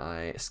 and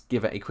I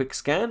give it a quick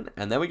scan,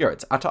 and there we go.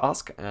 It's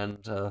Atatürk,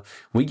 and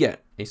we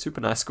get a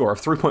super nice score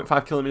of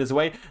 3.5 kilometers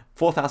away,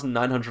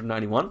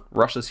 4,991.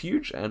 Russia's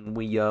huge, and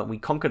we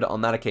conquered it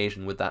on that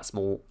occasion with that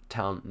small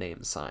town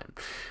name sign.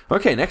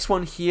 Okay, next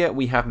one here,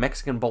 we have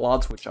Mexican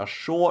bollards, which are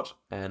short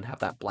and have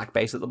that black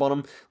base at the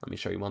bottom. Let me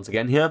show you once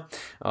again here.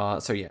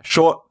 So yeah,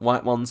 short,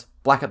 white ones,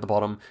 black at the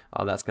bottom.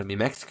 That's going to be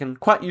Mexican.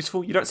 Quite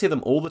useful. You don't see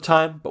them all the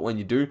time, but when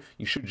you do,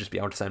 you should just be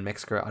able to say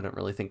Mexico. I don't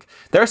really think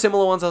there are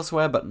similar ones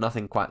elsewhere, but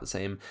nothing quite the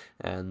same.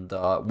 And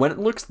when it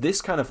looks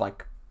this kind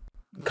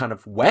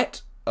of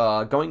wet,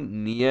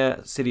 going near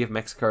City of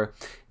Mexico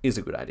is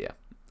a good idea.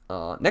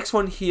 Next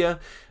one here,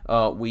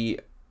 we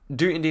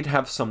do indeed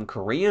have some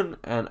Korean,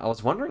 and I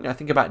was wondering, I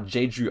think about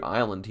Jeju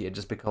Island here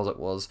just because it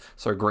was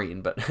so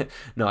green, but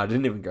no, I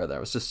didn't even go there.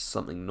 It was just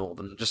something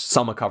northern, just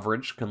summer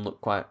coverage, can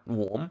look quite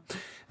warm.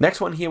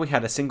 Next one here, we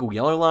had a single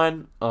yellow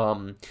line.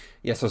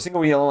 Yeah, so a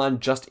single yellow line,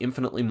 just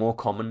infinitely more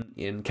common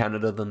in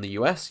Canada than the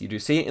US. You do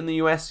see it in the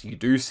US, you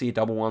do see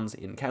double ones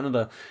in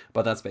Canada,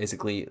 but that's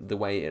basically the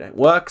way it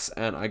works,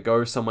 and I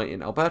go somewhere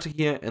in Alberta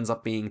here, ends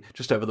up being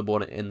just over the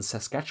border in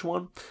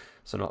Saskatchewan,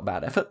 so not a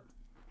bad effort.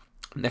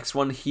 Next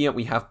one here,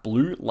 we have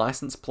blue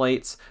license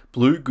plates,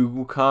 blue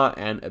Google car,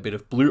 and a bit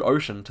of blue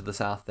ocean to the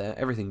south there,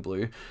 everything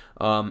blue.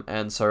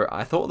 And so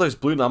I thought those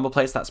blue number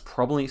plates, that's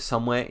probably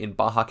somewhere in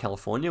Baja,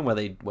 California, where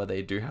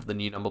they do have the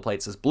new number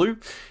plates as blue.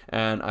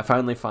 And I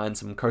finally find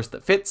some coast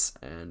that fits,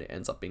 and it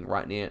ends up being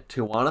right near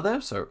Tijuana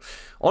there. So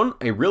on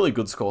a really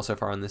good score so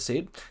far on this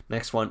seed.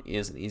 Next one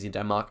is an easy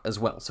Denmark as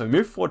well. So we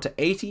move forward to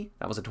 80.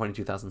 That was a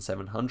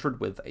 22,700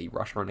 with a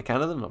Russia and a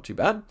Canada, not too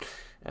bad.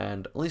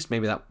 And at least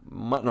maybe that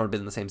might not have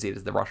been the same seed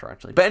as the Russia,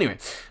 actually. But anyway,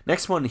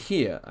 next one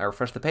here, I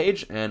refresh the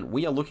page, and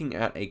we are looking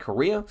at a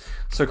Korea.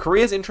 So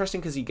Korea is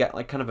interesting because you get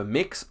like kind of a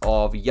mix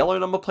of yellow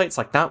number plates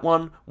like that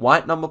one,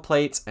 white number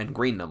plates, and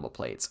green number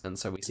plates. And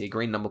so we see a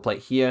green number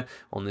plate here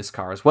on this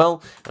car as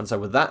well. And so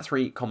with that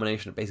three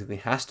combination, it basically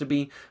has to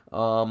be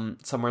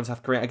somewhere in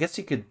South Korea. I guess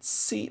you could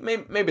see,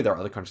 maybe there are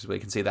other countries where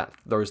you can see that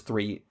those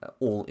three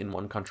all in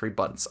one country,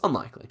 but it's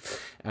unlikely.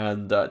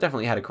 And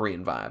definitely had a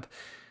Korean vibe.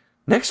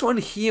 Next one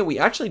here, we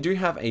actually do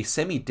have a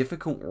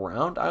semi-difficult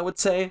round, I would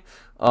say.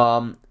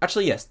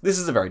 Actually, yes, this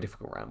is a very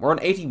difficult round. We're on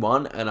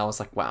 81, and I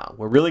was like, wow,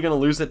 we're really going to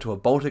lose it to a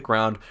Baltic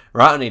round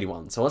right on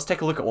 81. So let's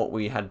take a look at what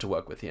we had to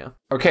work with here.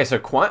 Okay, so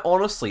quite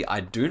honestly, I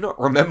do not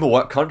remember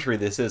what country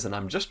this is, and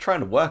I'm just trying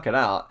to work it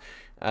out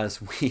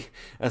as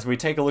we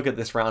take a look at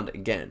this round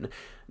again.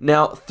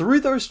 Now,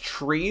 through those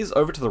trees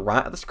over to the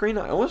right of the screen,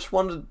 I almost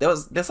wondered,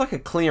 there's like a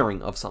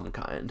clearing of some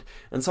kind.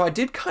 And so I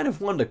did kind of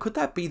wonder, could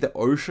that be the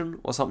ocean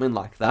or something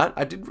like that?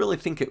 I did really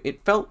think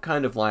it felt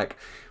kind of like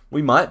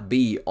we might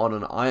be on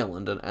an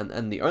island,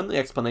 and the only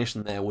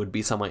explanation there would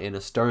be somewhere in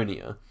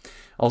Estonia.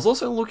 I was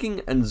also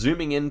looking and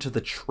zooming into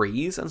the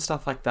trees and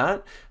stuff like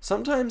that.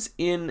 Sometimes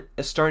in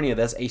Estonia,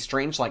 there's a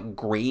strange like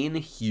green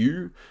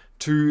hue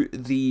to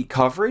the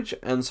coverage,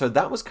 and so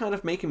that was kind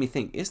of making me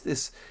think, is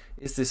this,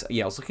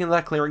 yeah, I was looking at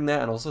that clearing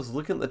there, and also I was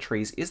looking at the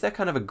trees, is there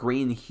kind of a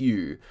green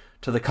hue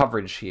to the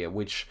coverage here,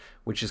 which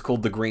is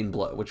called the green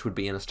blur, which would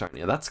be in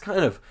Estonia? That's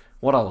kind of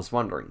what I was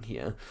wondering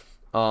here.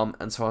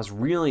 And so I was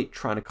really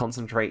trying to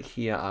concentrate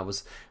here. I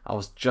was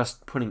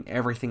just putting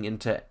everything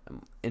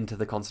into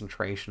the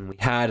concentration. We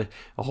had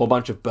a whole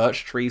bunch of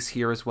birch trees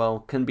here as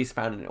well. Can be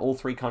found in all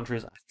three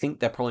countries. I think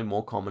they're probably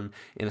more common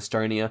in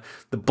Estonia.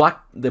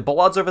 The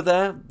bollards over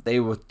there, they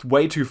were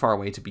way too far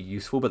away to be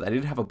useful, but they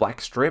did have a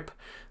black strip.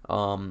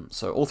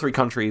 So all three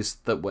countries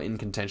that were in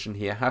contention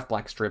here have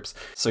black strips.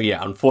 So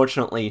yeah,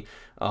 unfortunately,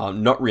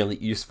 not really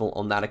useful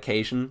on that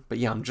occasion. But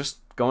yeah, I'm just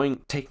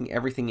taking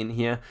everything in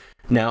here.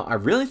 Now, I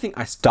really think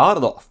I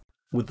started off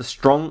with the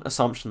strong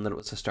assumption that it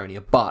was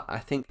Estonia, but I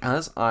think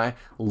as I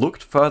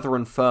looked further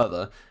and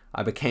further,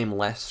 I became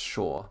less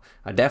sure.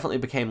 I definitely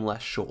became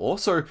less sure.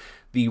 Also,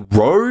 the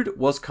road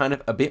was kind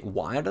of a bit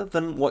wider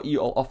than what you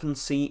often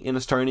see in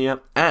Estonia,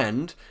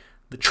 and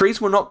the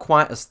trees were not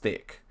quite as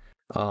thick.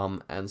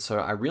 And so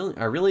I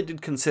really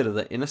did consider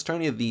that in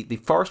Estonia, the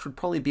forest would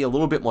probably be a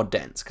little bit more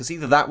dense, because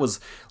either that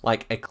was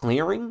like a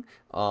clearing,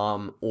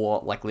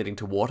 or like leading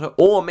to water,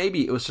 or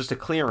maybe it was just a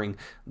clearing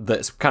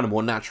that's kind of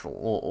more natural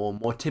or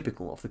more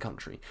typical of the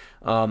country.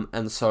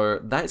 And so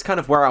that is kind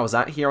of where I was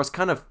at here. I was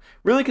kind of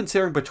really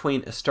considering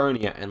between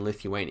Estonia and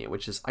Lithuania,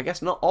 which is, I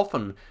guess, not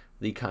often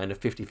the kind of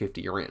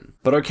 50-50 you're in.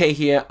 But okay,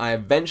 here, I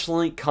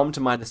eventually come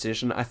to my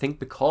decision. I think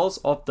because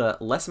of the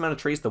less amount of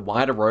trees, the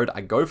wider road,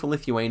 I go for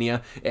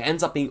Lithuania. It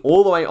ends up being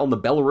all the way on the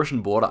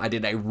Belarusian border. I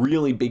did a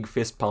really big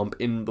fist pump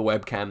in the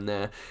webcam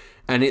there.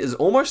 And it is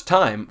almost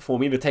time for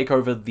me to take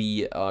over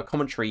the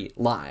commentary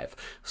live.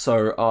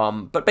 So,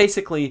 but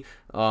basically,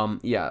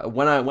 yeah,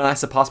 when I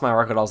surpassed my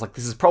record, I was like,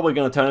 this is probably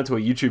going to turn into a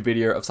YouTube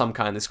video of some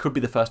kind. This could be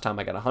the first time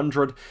I get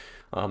 100,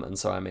 and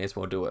so I may as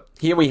well do it.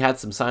 Here we had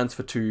some signs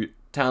for two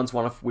towns,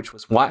 one of which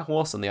was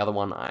Whitehorse, and the other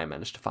one I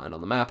managed to find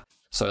on the map.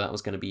 So that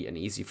was going to be an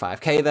easy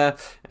 5k there,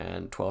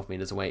 and 12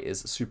 meters away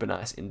is super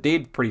nice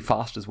indeed, pretty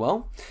fast as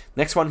well.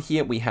 Next one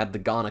here, we had the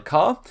Ghana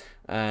car,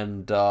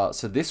 and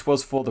so this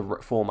was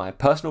for my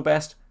personal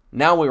best.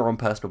 Now we were on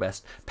personal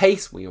best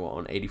pace, we were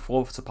on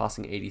 84,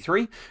 surpassing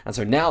 83, and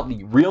so now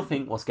the real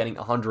thing was getting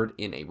 100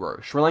 in a row.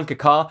 Sri Lanka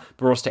car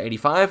brought us to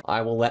 85.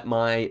 I will let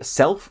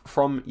myself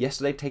from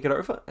yesterday take it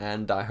over,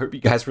 and I hope you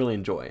guys really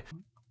enjoy.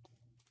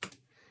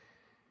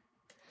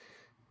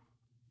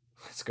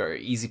 Let's go,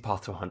 easy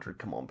path to 100,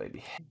 come on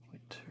baby.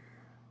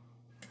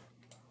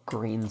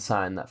 Green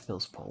sign, that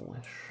feels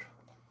Polish.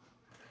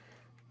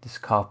 This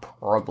car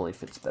probably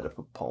fits better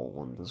for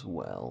Poland as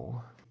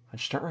well. I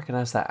just don't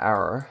recognize that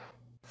arrow.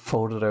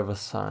 Folded over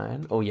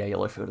sign. Oh yeah,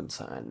 yellow folded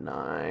sign.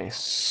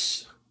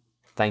 Nice.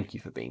 Thank you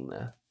for being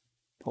there.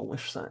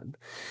 Polish sign.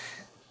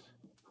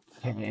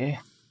 Okay.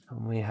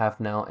 And we have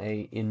now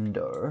a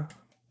Indo,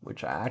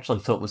 which I actually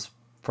thought was,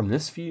 from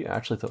this view, I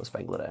actually thought was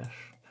Bangladesh.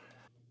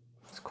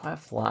 It's quite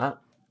flat.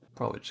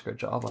 Probably just go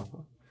Java.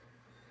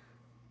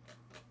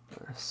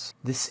 Nice.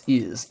 This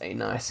is a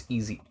nice,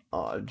 easy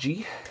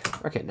RG.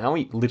 Okay, now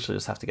we literally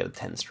just have to get a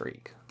 10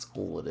 streak. That's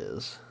all it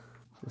is.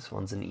 This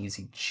one's an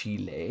easy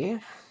Chile.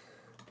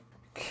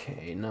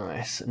 Okay,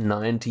 nice.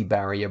 90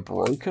 barrier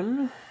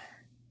broken.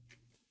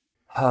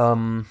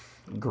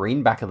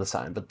 Green back of the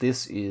sign, but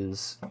this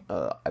is,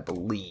 I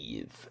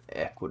believe,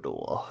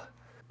 Ecuador.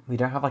 We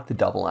don't have like the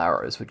double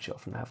arrows, which you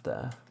often have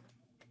there.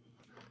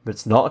 But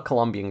it's not a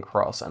Colombian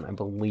cross, and I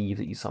believe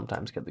that you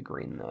sometimes get the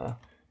green there.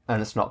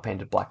 And it's not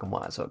painted black and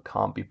white, so it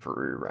can't be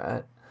Peru,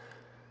 right?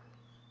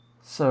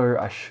 So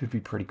I should be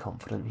pretty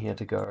confident here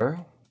to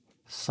go.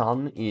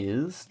 Sun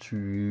is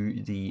to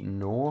the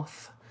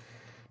north.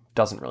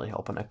 Doesn't really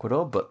help in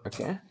Ecuador, but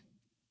okay.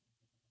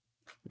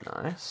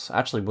 Nice.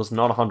 Actually, was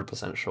not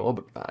 100% sure,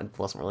 but I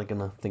wasn't really going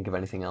to think of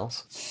anything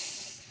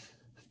else.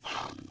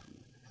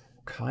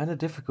 Kind of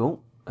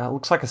difficult.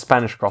 Looks like a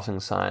Spanish crossing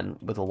sign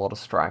with a lot of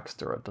strikes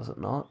through it, does it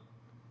not?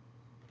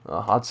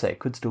 Hard to say. It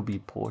could still be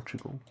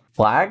Portugal.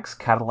 Flags?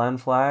 Catalan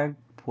flag,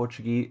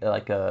 Portuguese,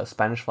 like a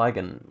Spanish flag,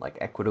 and like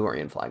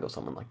Ecuadorian flag or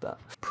something like that.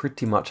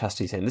 Pretty much has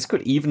to be seen. This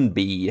could even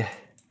be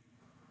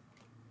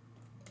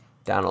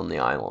down on the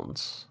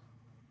islands.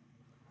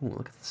 Ooh,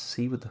 look at the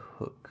sea with the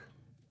hook.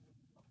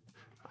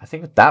 I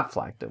think with that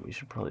flag, though, we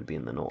should probably be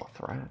in the north,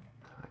 right?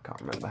 I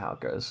can't remember how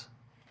it goes.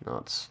 No,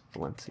 it's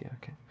Valencia,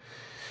 okay.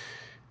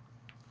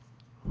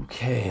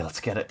 Okay, let's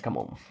get it, come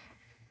on.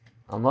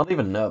 I'm not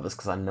even nervous,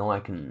 because I know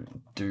I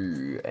can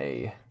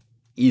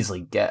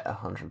easily get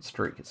 100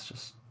 streak, it's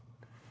just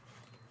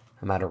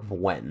a matter of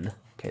when.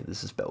 Okay,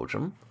 this is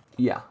Belgium.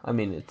 Yeah, I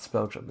mean, it's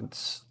Belgium,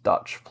 it's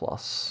Dutch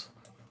plus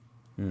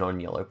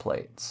non-yellow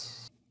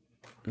plates.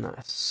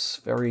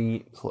 Nice,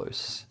 very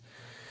close.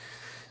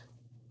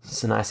 This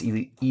is a nice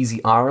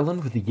easy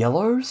Ireland with the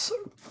yellows.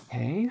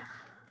 Okay.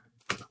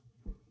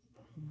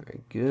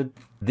 Very good.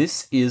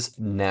 This is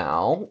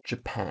now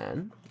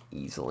Japan,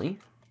 easily.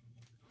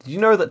 Did you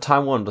know that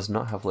Taiwan does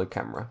not have low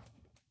camera?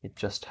 It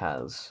just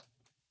has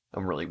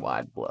a really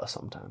wide blur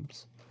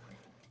sometimes.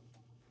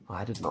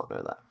 I did not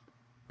know that.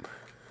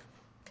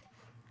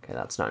 Okay,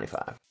 that's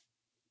 95.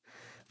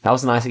 That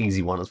was a nice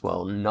easy one as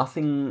well.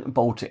 Nothing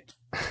Baltic.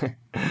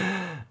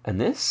 And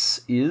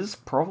this is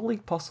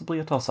possibly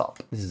a toss-up.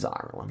 This is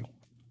Ireland.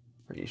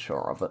 Pretty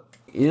sure of it.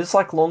 It is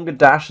like longer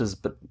dashes,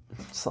 but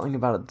something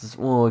about it.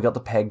 Oh, we got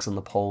the pegs and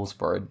the poles,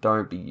 bro.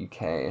 Don't be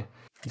UK.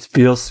 This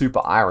feels super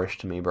Irish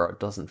to me, bro. It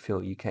doesn't feel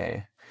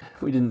UK.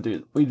 We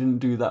didn't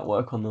do that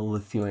work on the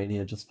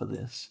Lithuania just for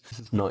this. This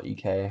is not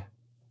UK.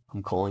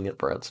 I'm calling it,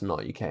 bro. It's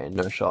not UK.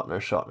 No shot, no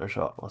shot, no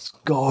shot. Let's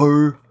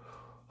go.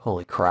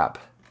 Holy crap.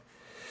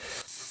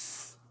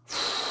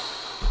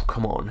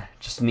 Come on,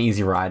 just an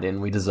easy ride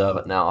in. We deserve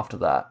it now after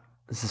that.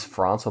 This is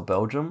France or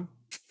Belgium?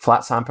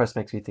 Flat signpost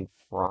makes me think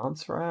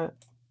France, right?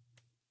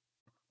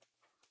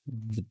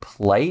 The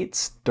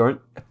plates don't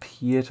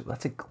appear to...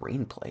 That's a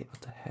green plate,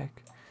 what the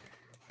heck?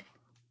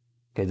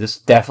 Okay, this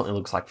definitely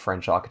looks like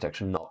French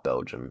architecture, not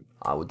Belgium.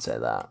 I would say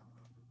that.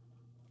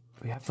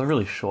 We have the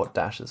really short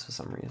dashes for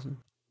some reason.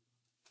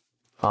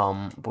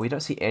 But we don't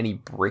see any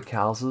brick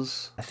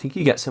houses. I think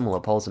you get similar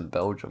poles in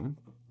Belgium.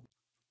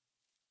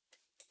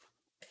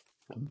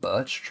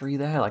 Birch tree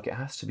there, like it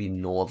has to be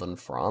northern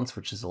France,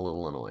 which is a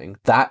little annoying.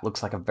 That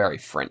looks like a very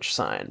French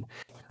sign.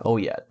 Oh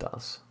yeah, it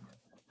does.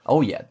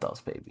 Oh yeah, it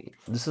does, baby.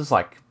 This is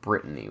like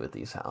Brittany with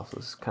these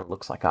houses. Kind of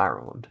looks like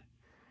Ireland.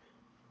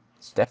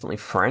 It's definitely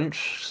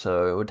French,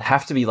 so it would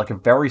have to be like a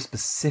very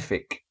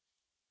specific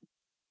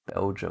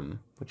Belgium,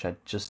 which I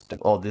just...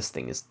 Oh, this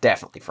thing is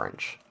definitely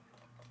French.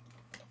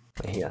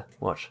 Wait here,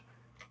 watch.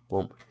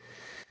 Boom.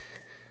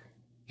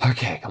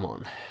 Okay, come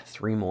on.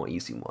 3 more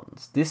easy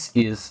ones. This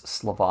is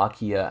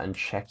Slovakia and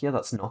Czechia.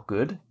 That's not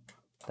good.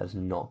 That is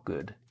not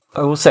good.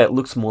 I will say it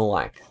looks more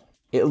like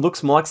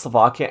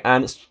Slovakia,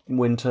 and it's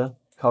winter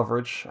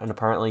coverage, and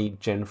apparently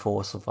Gen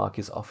 4 Slovakia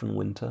is often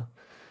winter.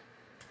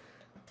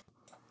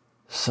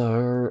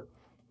 So...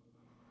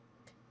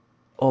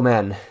 Oh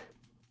man.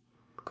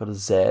 Got a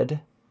Z.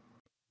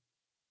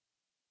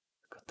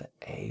 Got the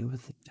A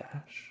with the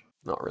dash.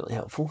 Not really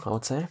helpful, I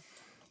would say.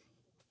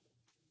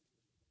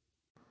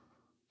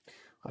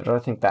 I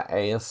don't think that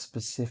A is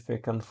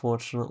specific,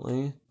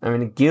 unfortunately. I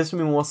mean, it gives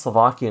me more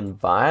Slovakian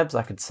vibes,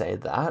 I could say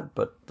that,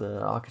 but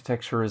the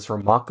architecture is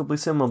remarkably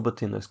similar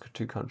between those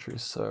two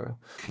countries, so...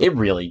 It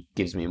really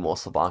gives me more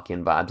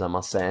Slovakian vibes, I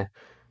must say.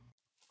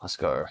 Let's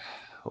go.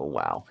 Oh,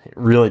 wow. It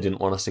really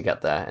didn't want us to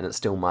get there, and it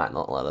still might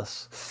not let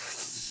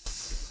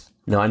us.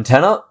 No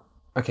antenna?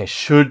 Okay,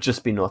 should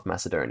just be North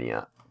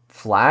Macedonia.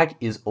 Flag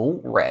is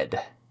all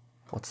red.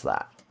 What's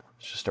that?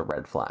 It's just a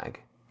red flag.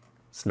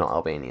 It's not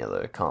Albania, though.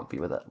 It can't be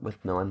with it,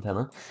 with no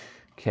antenna.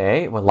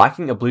 Okay, we're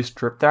liking a blue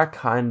strip there,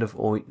 kind of,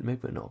 or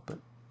maybe not, but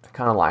I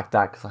kind of like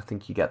that, because I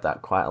think you get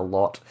that quite a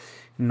lot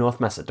in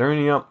North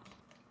Macedonia.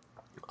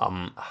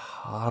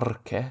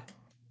 Harke.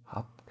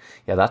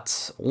 Yeah,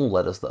 that's all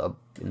letters that are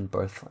in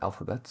both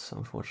alphabets,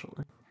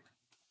 unfortunately.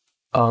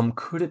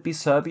 Could it be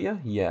Serbia?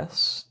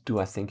 Yes. Do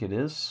I think it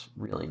is?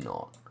 Really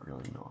not.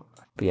 Really not.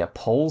 But yeah,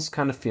 Poles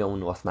kind of feel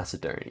North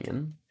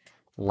Macedonian.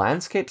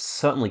 Landscape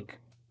certainly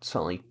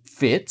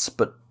fits,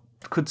 but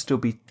could still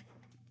be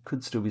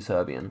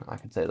Serbian. I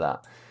could say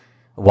that.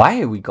 Why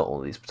have we got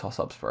all these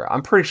toss-ups for it?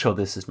 I'm pretty sure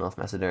this is North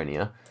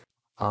Macedonia.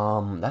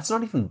 That's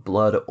not even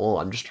blurred at all.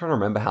 I'm just trying to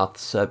remember how the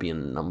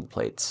Serbian number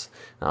plates.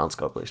 Now it's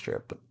got a blue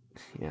strip, but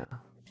yeah.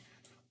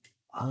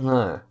 I don't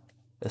know.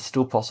 It's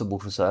still possible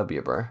for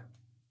Serbia, bro.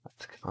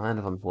 That's kind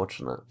of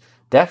unfortunate.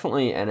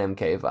 Definitely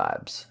NMK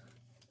vibes.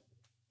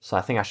 So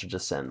I think I should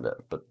just send it,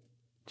 but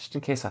just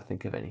in case I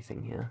think of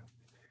anything here.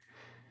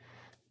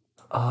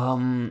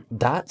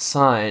 That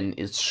sign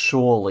is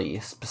surely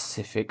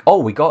specific.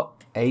 Oh, we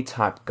got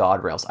A-type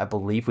guardrails. I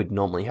believe we'd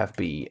normally have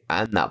B,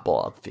 and that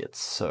bollard fits.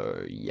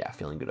 So yeah,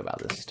 feeling good about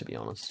this, to be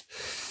honest.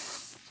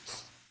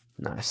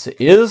 Nice. It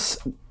is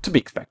to be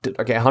expected.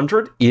 Okay,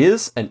 100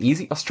 is an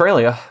easy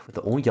Australia with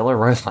all yellow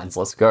road lines.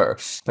 Let's go.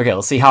 Okay,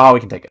 let's see how high we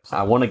can take it.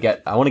 I want to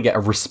get a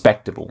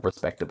respectable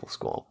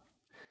score.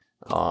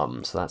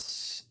 So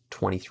that's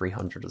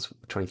 2,300 as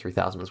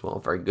 23,000 as well.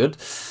 Very good.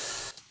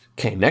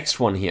 Okay, next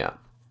one here.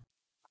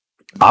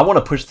 I want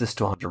to push this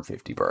to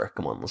 150, bro.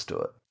 Come on, let's do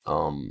it.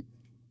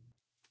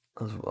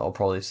 I'll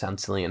probably sound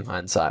silly in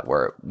hindsight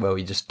where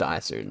we just die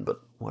soon,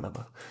 but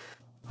whatever.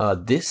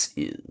 This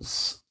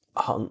is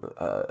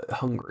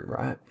Hungary,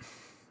 right?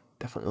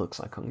 Definitely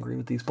looks like Hungary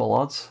with these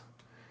bollards.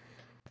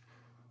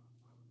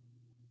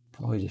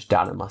 Probably just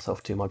doubted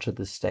myself too much at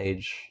this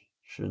stage.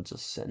 Should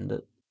just send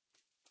it.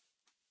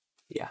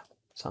 Yeah,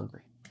 it's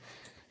Hungary.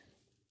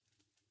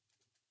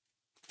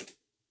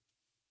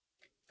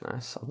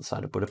 Nice, other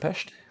side of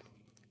Budapest.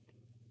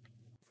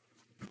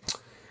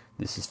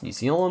 This is New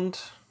Zealand.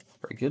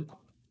 Very good.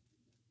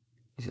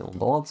 New Zealand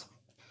bollards.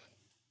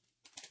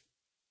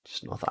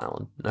 Just North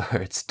Island. No,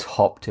 it's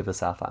top tip of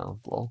South Island.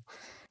 Lol.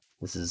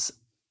 This is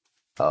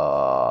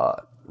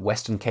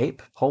Western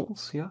Cape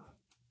poles here.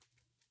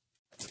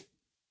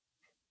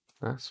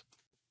 Nice.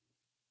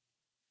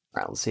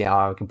 Alright, let's see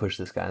how I can push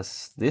this,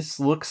 guys. This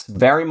looks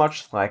very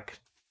much like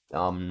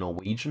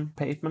Norwegian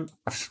pavement.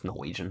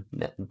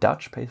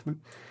 Dutch pavement.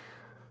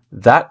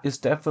 That is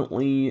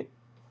definitely...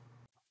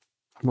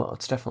 Well,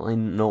 it's definitely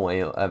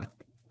Norway,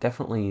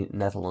 definitely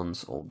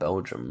Netherlands or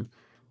Belgium.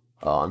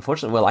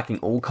 Unfortunately, we're lacking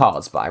all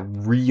cars, but I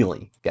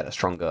really get a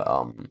stronger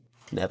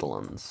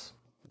Netherlands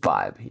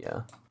vibe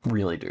here.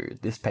 Really do.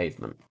 This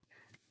pavement,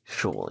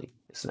 surely,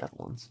 is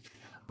Netherlands.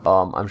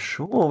 I'm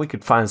sure we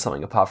could find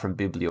something apart from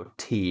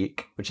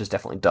Bibliotheek, which is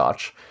definitely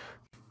Dutch.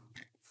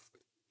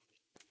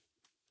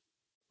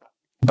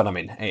 But I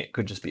mean, hey, it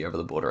could just be over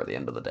the border at the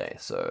end of the day,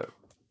 so...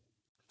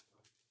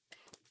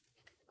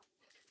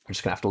 We're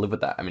just gonna have to live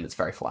with that. I mean, it's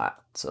very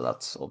flat, so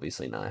that's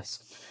obviously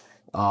nice.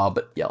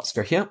 But yeah, let's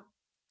go here.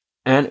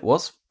 And it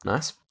was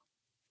nice.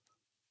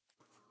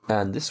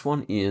 And this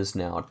one is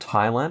now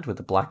Thailand with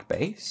a black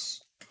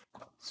base.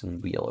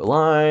 Some yellow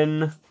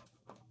line.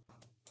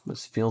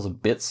 This feels a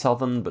bit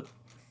southern, but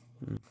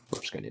we're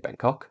just going to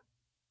Bangkok.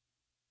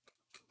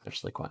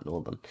 Actually quite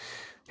northern.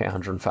 Okay,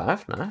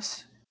 105,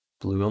 nice.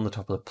 Blue on the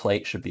top of the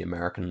plate should be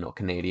American, not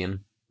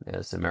Canadian.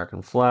 There's the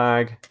American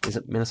flag. Is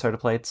it Minnesota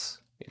plates?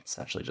 It's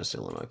actually just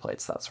Illinois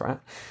plates, that's right.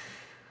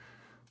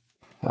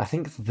 I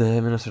think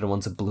the Minnesota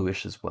ones are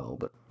bluish as well,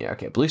 but yeah,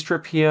 okay, blue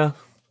strip here.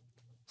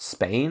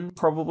 Spain,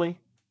 probably.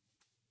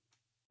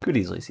 Could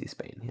easily see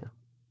Spain here.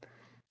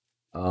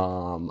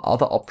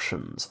 Other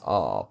options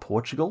are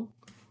Portugal.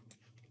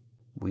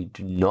 We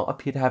do not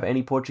appear to have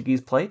any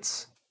Portuguese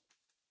plates.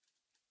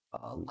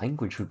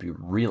 Language would be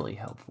really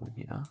helpful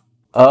here.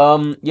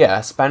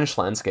 Yeah, Spanish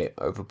landscape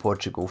over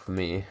Portugal for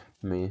me.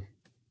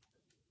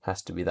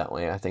 Has to be that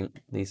way, I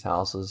think, these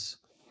houses.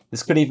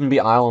 This could even be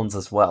islands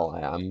as well.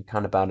 I'm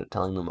kind of bad at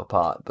telling them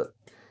apart, but...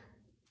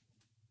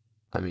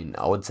 I mean,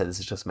 I would say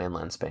this is just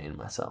mainland Spain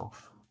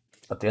myself.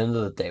 At the end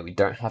of the day, we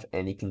don't have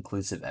any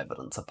conclusive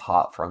evidence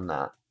apart from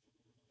that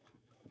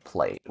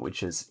plate,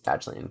 which is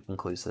actually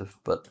inconclusive,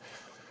 but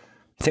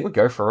I think we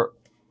go for it.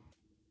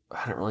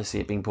 I don't really see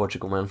it being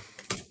Portugal, man.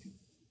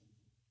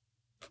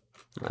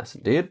 Nice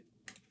indeed.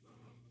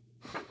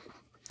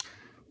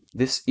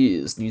 This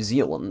is New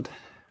Zealand,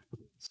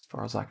 as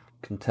far as I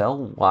can tell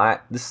why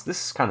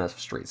this kind of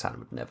street sign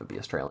would never be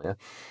Australia.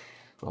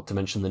 Not to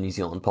mention the New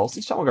Zealand Pulse.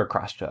 This time we'll go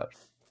Christchurch.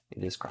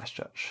 It is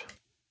Christchurch.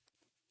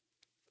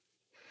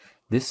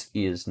 This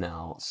is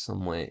now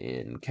somewhere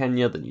in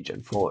Kenya, the new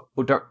Gen 4.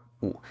 Oh, don't.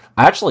 Ooh.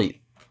 I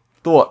actually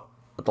thought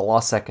at the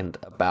last second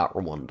about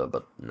Rwanda,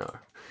 but no.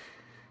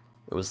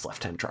 It was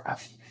left-hand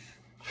drive.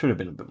 Should have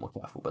been a bit more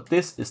careful, but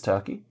this is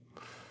Turkey.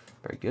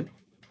 Very good.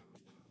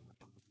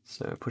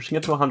 So pushing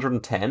it to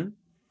 110,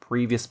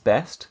 previous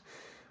best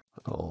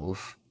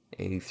of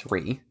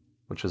 83,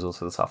 which was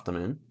also this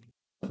afternoon.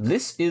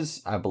 This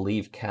is, I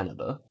believe,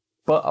 Canada,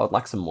 but I would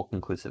like some more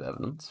conclusive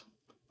evidence,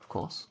 of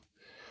course.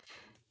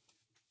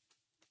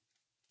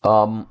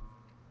 I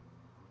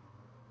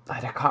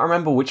can't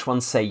remember which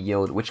ones say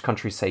yield, which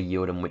countries say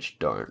yield and which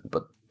don't,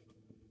 but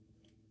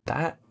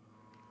that,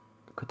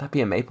 could that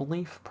be a maple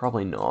leaf?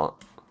 Probably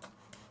not.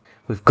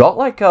 We've got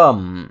like,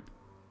 could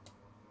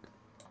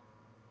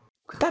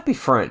that be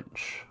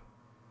French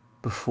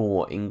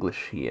before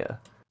English here?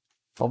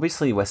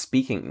 Obviously we're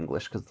speaking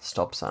English because of the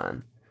stop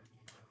sign.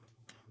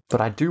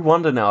 But I do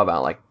wonder now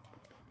about like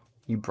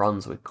New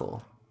Brunswick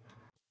or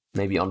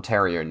maybe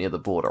Ontario near the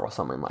border or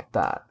something like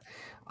that.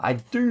 I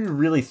do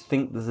really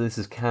think that this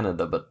is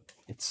Canada, but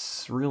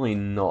it's really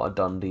not a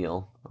done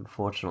deal,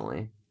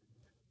 unfortunately.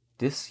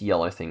 This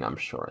yellow thing I'm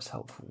sure is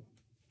helpful.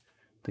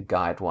 The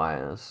guide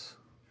wires.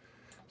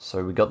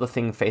 So we got the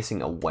thing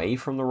facing away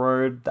from the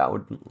road. That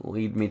would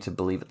lead me to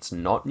believe it's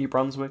not New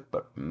Brunswick,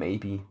 but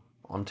maybe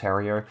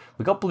Ontario.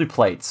 We got blue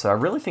plates, so I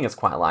really think it's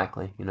quite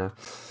likely, you know.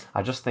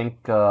 I just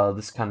think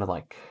this kind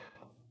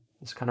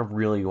of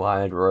really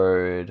wide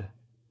road,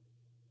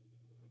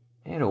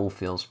 it all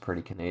feels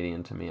pretty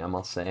Canadian to me, I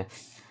must say.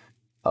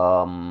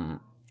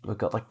 We've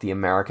got like the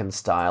American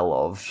style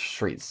of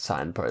street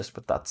signpost,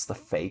 but that's the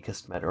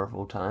fakest meta of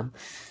all time.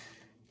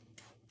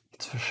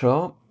 It's for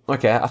sure.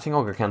 Okay, I think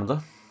I'll go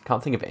Canada.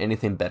 Can't think of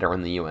anything better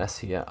in the US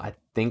here. I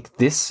think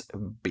this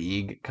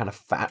big kind of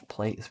fat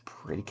plate is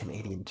pretty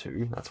Canadian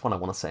too. That's what I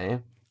want to say.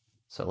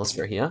 So let's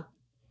go here.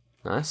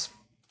 Nice.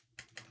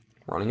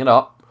 Running it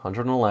up.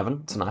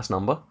 111. It's a nice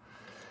number.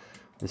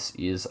 This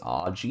is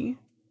RG.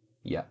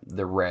 Yeah,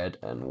 the red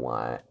and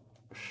white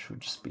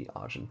should just be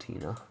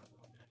Argentina.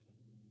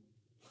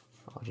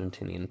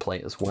 Argentinian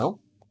plate as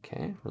well.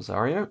 Okay,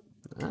 Rosario.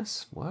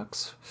 Nice.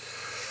 Works.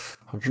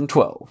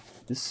 112.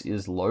 This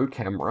is low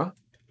camera.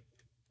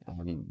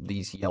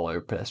 These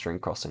yellow pedestrian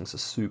crossings are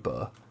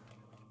super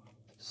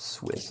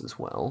Swiss as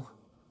well.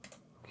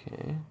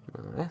 Okay,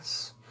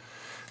 nice.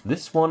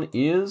 This one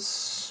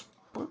is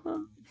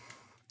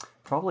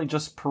probably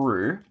just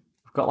Peru.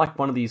 We've got like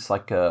one of these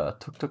like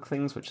tuk-tuk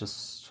things, which is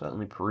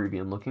certainly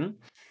Peruvian looking.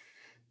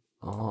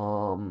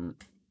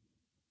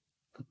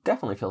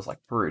 Definitely feels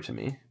like Peru to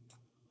me.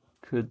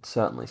 Could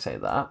certainly say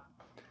that.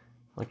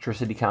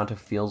 Electricity counter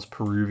feels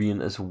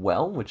Peruvian as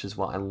well, which is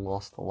why I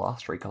lost the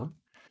last recon.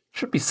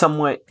 Should be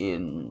somewhere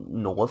in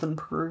northern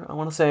Peru, I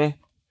want to say.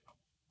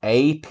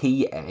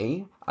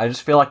 APA? I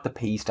just feel like the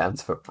P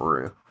stands for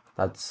Peru.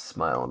 That's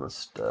my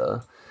honest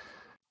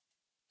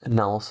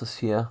analysis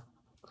here.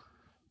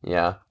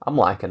 Yeah, I'm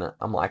liking it.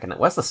 I'm liking it.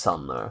 Where's the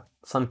sun, though?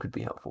 The sun could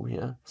be helpful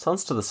here.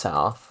 Sun's to the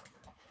south.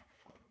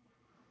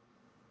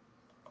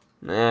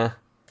 Nah.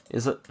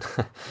 Is it?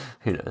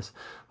 Who knows?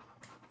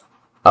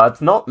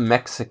 It's not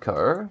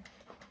Mexico.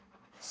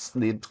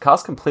 The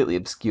car's completely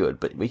obscured,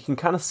 but we can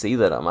kind of see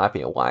that it might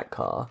be a white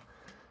car,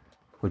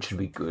 which would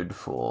be good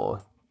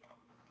for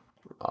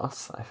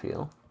us, I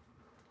feel.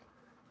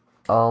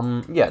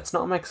 Yeah, it's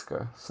not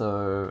Mexico,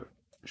 so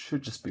it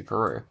should just be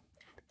Peru.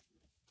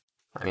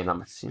 I mean,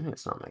 I'm assuming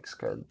it's not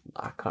Mexico.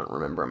 I can't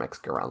remember a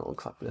Mexico round that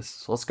looks like this,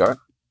 so let's go.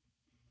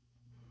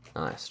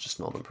 Nice, just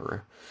northern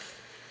Peru.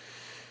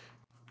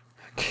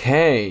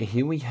 Okay,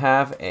 here we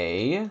have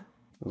a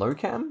low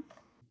cam.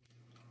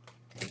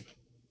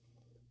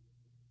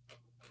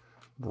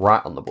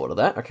 Right on the border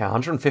there. Okay,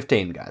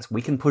 115, guys.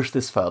 We can push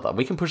this further.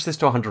 We can push this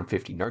to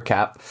 150. No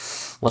cap.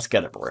 Let's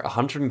get it, bro.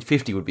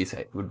 150 would be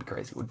crazy. Would be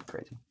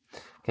crazy.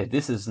 Okay,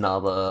 this is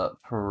another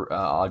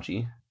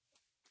RG.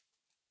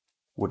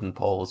 Wooden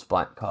poles,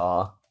 black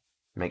car.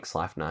 Makes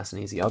life nice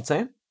and easy, I'd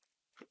say.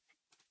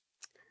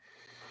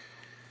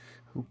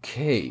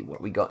 Okay, what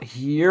do we got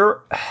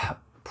here?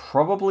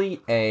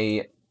 Probably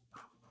a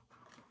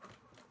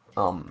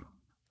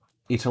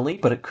Italy,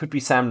 but it could be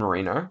San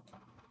Marino.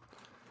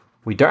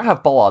 We don't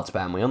have bollard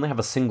spam, we only have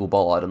a single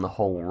bollard in the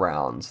whole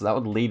round, so that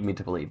would lead me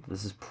to believe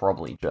this is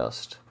probably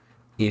just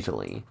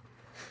Italy.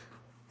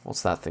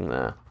 What's that thing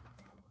there?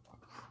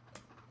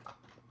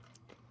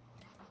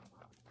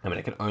 I mean,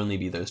 it can only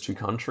be those two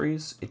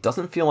countries. It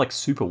doesn't feel like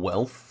super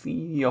wealthy.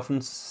 You often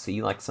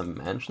see like some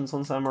mansions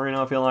on San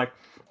Marino, I feel like.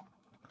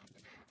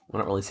 We're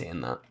not really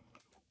seeing that.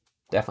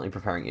 Definitely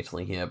preferring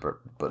Italy here, but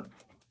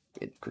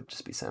it could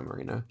just be San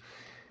Marino.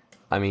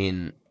 I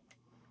mean,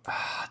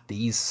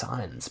 these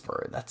signs,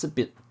 bro, that's a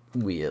bit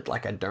weird.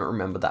 Like, I don't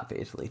remember that for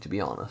Italy, to be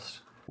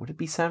honest. Would it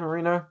be San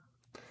Marino?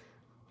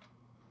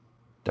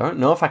 Don't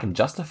know if I can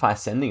justify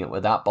sending it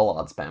without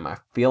bollard spam. I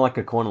feel like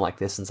a corner like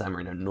this in San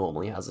Marino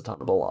normally has a ton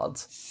of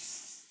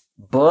bollards.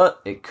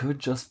 But it could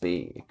just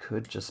be. It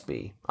could just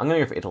be. I'm gonna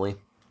go for Italy.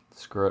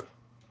 Screw it.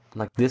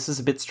 Like, this is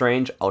a bit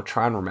strange. I'll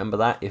try and remember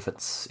that if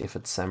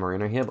it's San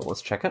Marino here, but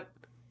let's check it.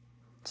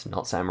 It's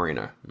not San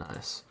Marino.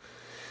 Nice.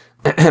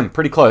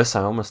 Pretty close.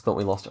 I almost thought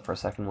we lost it for a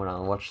second when I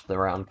watched the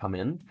round come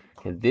in.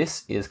 Okay,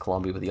 this is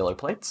Colombia with yellow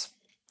plates.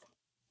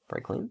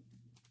 Very clean.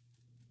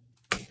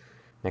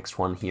 Next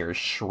one here is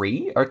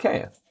Sri.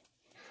 Okay.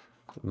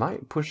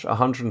 Might push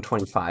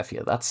 125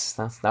 here.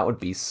 That would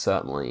be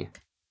certainly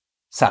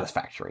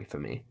satisfactory for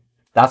me.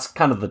 That's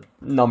kind of the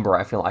number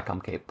I feel like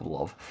I'm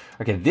capable of.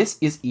 Okay, this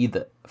is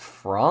either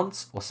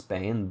France or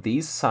Spain.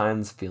 These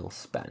signs feel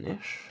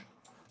Spanish.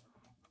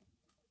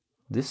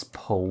 This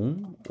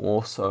pole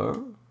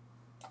also,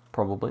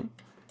 probably.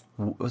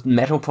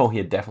 Metal pole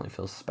here definitely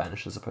feels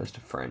Spanish as opposed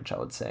to French, I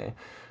would say.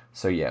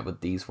 So yeah,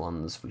 with these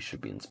ones, we should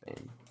be in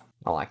Spain.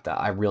 I like that.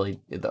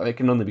 It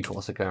can only be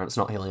Corsica, and it's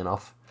not hilly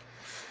enough.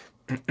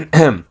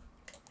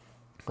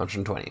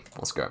 120.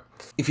 Let's go.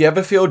 If you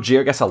ever feel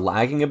GeoGuessr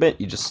lagging a bit,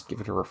 you just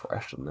give it a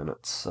refresh, and then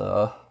it's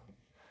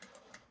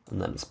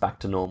back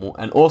to normal.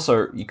 And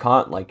also, you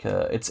can't like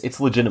it's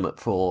legitimate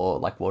for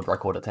like world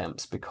record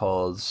attempts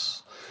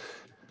because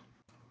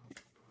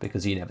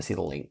you never see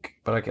the link.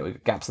 But okay, we've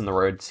got gaps in the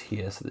roads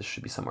here, so this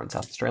should be somewhere in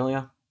South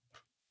Australia.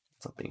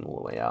 It's not being all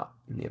the way out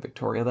near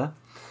Victoria there.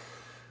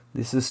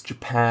 This is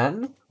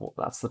Japan. Well,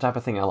 that's the type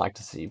of thing I like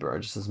to see, bro.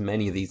 Just as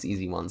many of these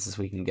easy ones as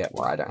we can get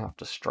where I don't have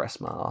to stress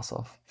my ass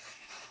off.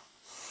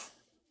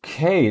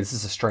 Okay, this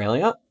is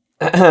Australia.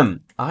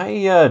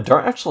 I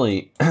don't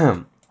actually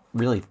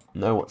really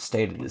know what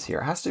state it is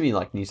here. It has to be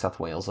like New South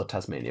Wales or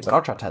Tasmania, but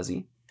I'll try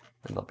Tassie.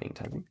 End up being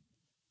Tassie.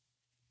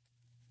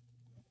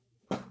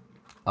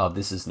 Oh,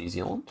 this is New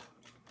Zealand.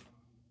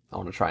 I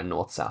want to try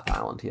North-South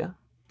Island here.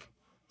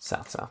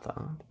 South-South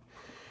Island.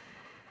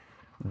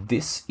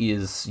 This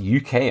is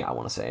UK, I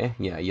want to say.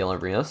 Yeah, yellow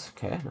Rios.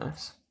 Okay,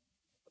 nice.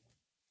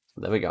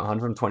 So there we go,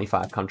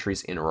 125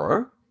 countries in a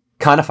row.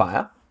 Kind of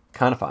fire,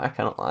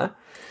 cannot lie.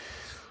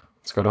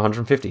 Let's go to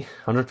 150.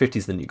 150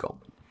 is the new goal.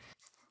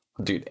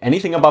 Dude,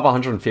 anything above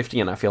 150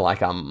 and I feel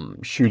like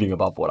I'm shooting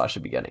above what I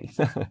should be getting.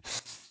 It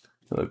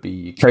would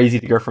be crazy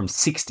to go from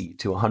 60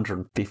 to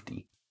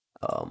 150.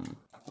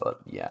 But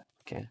yeah,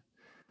 okay.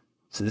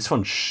 So this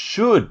one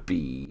should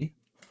be,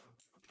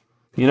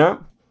 you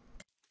know,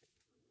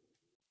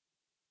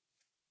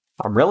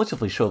 I'm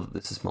relatively sure that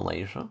this is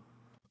Malaysia.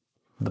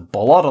 The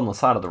bollard on the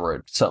side of the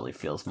road certainly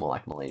feels more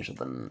like Malaysia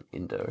than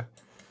Indo.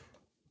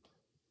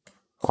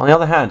 On the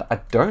other hand,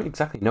 I don't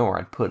exactly know where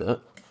I'd put it.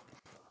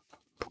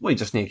 Probably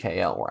just near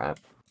KL, right?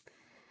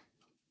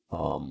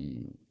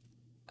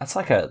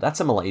 That's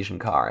a Malaysian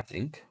car, I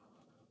think.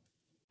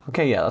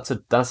 Okay, yeah,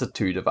 that's a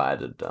two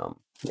divided.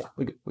 Yeah,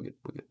 we're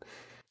good.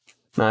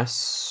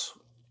 Nice.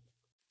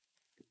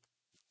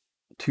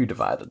 Two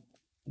divided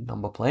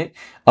number plate.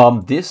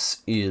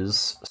 This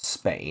is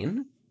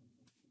Spain.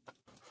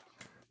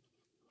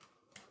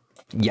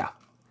 Yeah.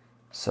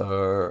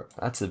 So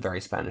that's a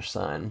very Spanish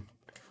sign.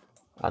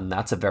 And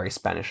that's a very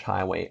Spanish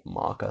highway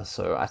marker,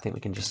 so I think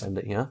we can just send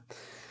it here.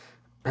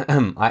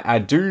 I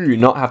do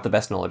not have the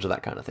best knowledge of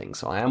that kind of thing,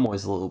 so I am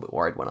always a little bit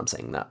worried when I'm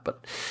saying that,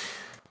 but...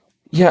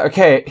 Yeah,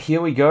 okay, here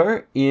we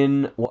go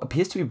in what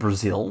appears to be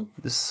Brazil.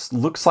 This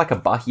looks like a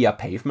Bahia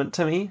pavement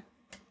to me.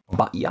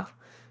 Bahia.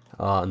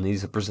 And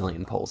these are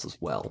Brazilian poles as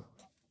well.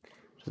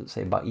 Does it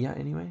say Bahia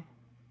anyway?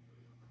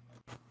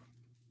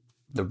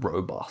 The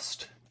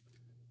robust.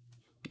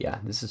 Yeah,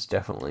 this is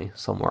definitely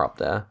somewhere up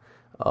there.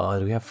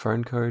 Do we have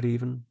phone code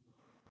even?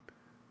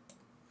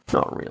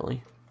 Not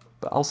really.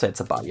 But I'll say it's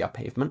a Bahia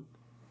pavement.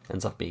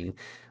 Ends up being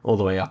all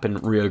the way up in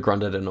Rio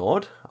Grande do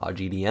Norte,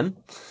 RGDN.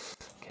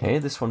 Okay,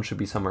 this one should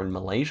be somewhere in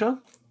Malaysia.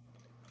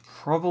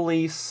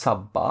 Probably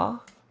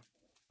Sabah.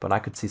 But I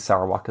could see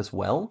Sarawak as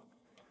well.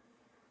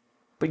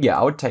 But yeah,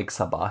 I would take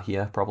Sabah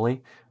here,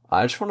 probably.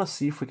 I just want to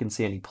see if we can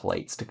see any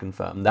plates to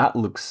confirm. That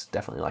looks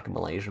definitely like a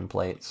Malaysian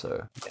plate,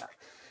 so yeah.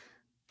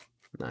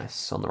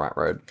 Nice, on the right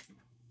road.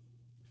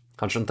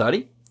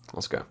 130?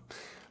 Let's go.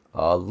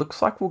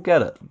 Looks like we'll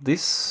get it.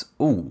 This,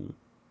 ooh,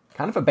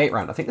 kind of a bait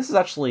round. I think this is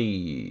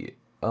actually,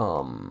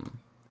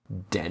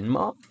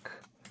 Denmark?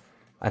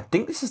 I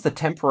think this is the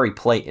temporary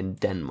plate in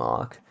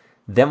Denmark.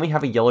 Then we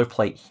have a yellow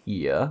plate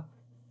here.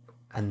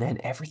 And then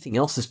everything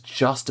else is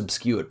just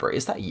obscured, bro.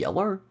 Is that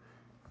yellow?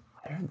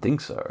 I don't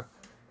think so.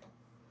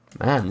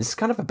 Man, this is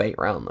kind of a bait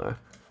round, though.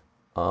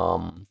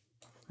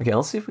 Okay,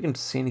 let's see if we can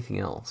see anything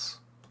else.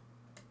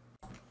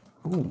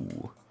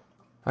 Ooh.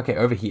 Okay,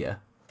 over here.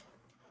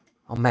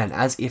 Oh man,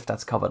 as if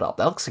that's covered up.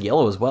 That looks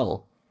yellow as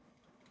well.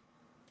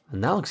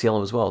 And that looks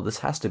yellow as well. This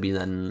has to be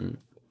then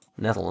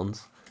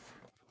Netherlands.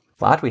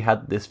 Glad we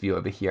had this view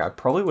over here. I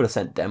probably would have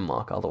sent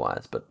Denmark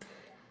otherwise, but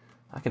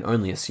I can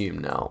only assume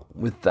now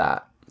with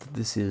that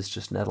this is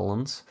just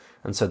Netherlands.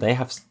 And so they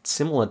have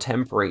similar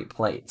temporary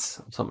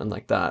plates, something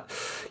like that.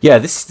 Yeah,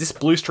 this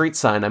blue street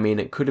sign, I mean,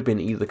 it could have been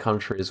either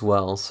country as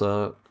well.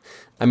 So,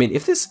 I mean,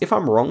 if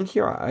I'm wrong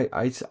here,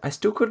 I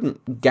still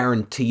couldn't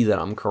guarantee that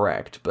I'm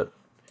correct, but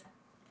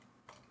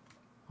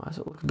why does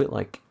it look a bit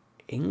like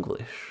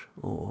English?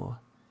 Or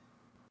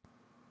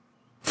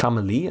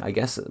Family, I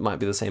guess it might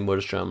be the same word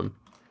as German.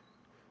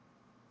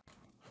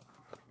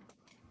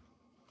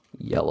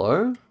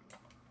 Yellow.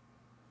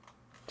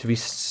 To be,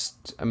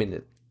 I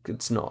mean,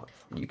 it's not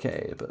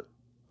UK, but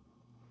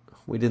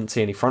we didn't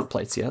see any front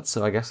plates yet,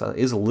 so I guess that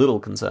is a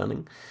little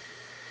concerning.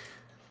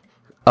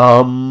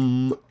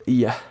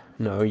 Yeah,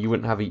 no, you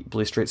wouldn't have a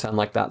blue street sign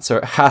like that, so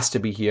it has to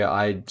be here.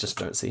 I just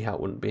don't see how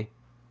it wouldn't be.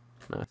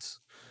 Nice.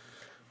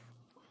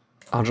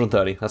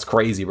 130. That's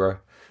crazy, bro.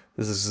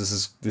 This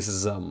is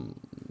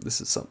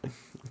something.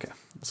 Okay,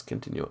 let's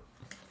continue it.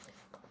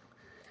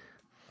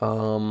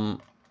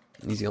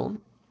 New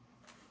Zealand.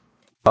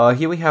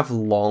 Here we have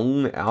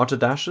long outer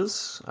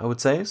dashes, I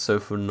would say. So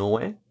for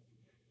Norway,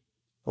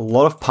 a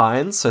lot of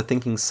pines. So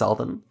thinking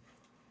southern.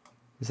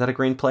 Is that a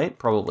green plate?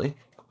 Probably.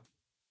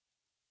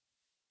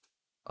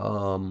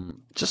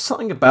 Just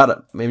something about it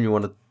made me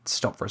want to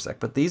stop for a sec.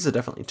 But these are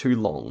definitely too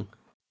long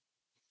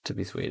to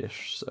be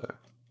Swedish. So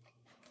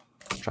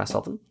try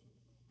southern.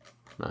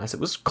 Nice. It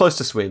was close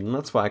to Sweden.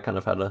 That's why I kind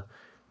of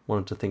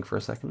wanted to think for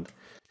a second.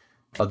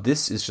 Oh,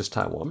 this is just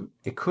Taiwan.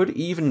 It could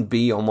even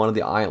be on one of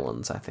the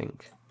islands, I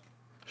think.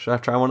 Should I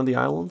try one of the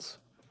islands?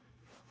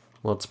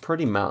 Well, it's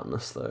pretty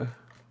mountainous, though.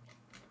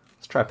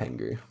 Let's try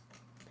Penghu. Do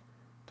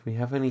we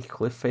have any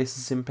cliff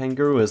faces in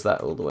Penghu, or is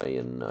that all the way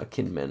in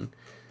Kinmen?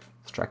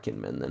 Let's try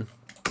Kinmen, then.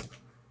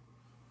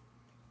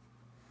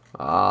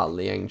 Ah,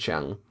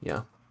 Liangchang.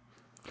 Yeah.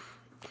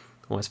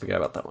 Always forget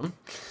about that one.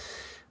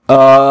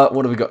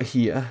 What have we got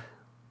here?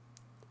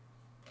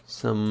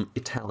 Some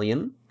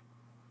Italian.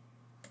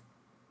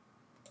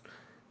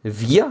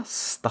 Via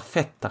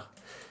Staffetta.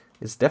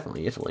 It's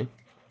definitely Italy.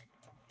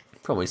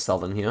 Probably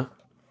southern here.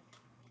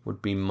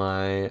 Would be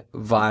my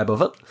vibe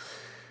of it.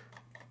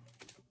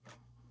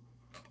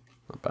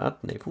 Not bad.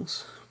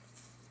 Naples.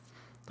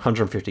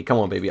 150. Come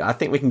on, baby. I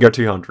think we can go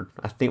 200.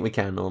 I think we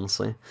can,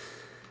 honestly.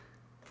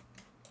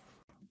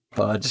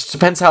 But it just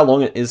depends how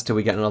long it is till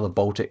we get another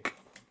Baltic.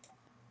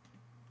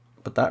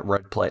 But that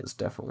red plate is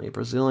definitely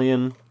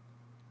Brazilian.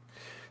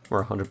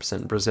 We're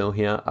 100% Brazil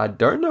here. I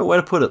don't know where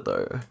to put it,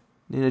 though.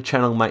 Need to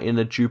channel my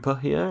inner Juper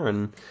here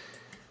and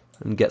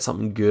get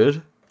something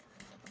good.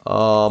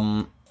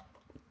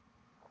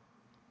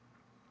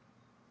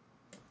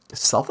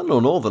 Southern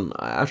or northern?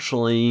 I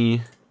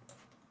actually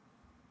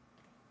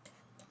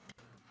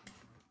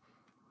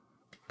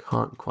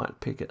can't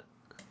quite pick it.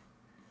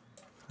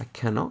 I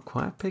cannot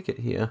quite pick it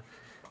here.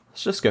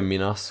 Let's just go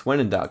Minas. When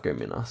in doubt, go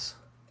Minas.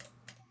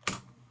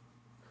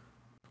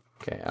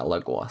 Okay,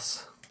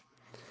 Alagoas.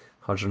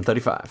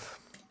 135.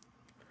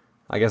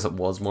 I guess it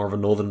was more of a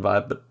northern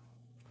vibe, but...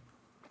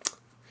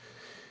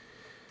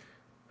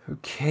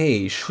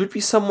 Okay, should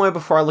be somewhere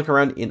before I look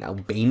around in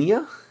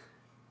Albania?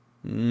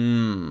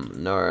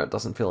 No, it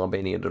doesn't feel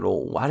Albanian at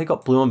all. Why did it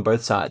got blue on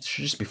both sides? It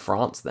should just be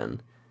France,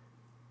 then.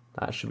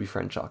 That should be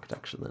French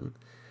architecture, then.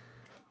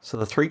 So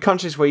the three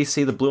countries where you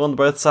see the blue on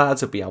both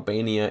sides would be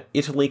Albania.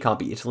 Italy can't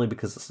be Italy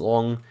because it's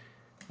long.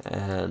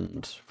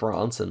 And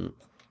France, and...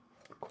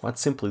 Quite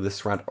simply,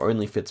 this round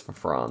only fits for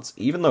France,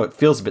 even though it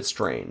feels a bit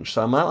strange.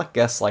 So I might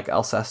guess like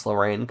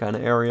Alsace-Lorraine kind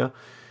of area.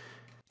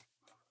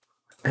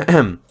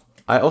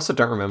 I also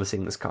don't remember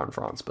seeing this car in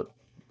France, but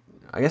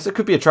I guess it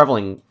could be a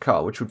traveling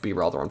car, which would be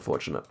rather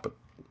unfortunate. But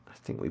I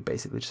think we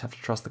basically just have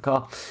to trust the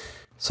car.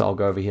 So I'll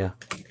go over here.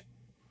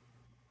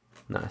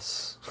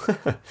 Nice.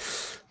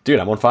 Dude,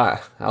 I'm on fire.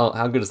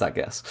 How good is that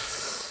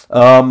guess?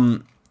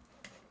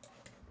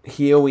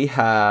 Here we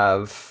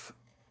have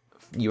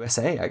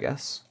USA, I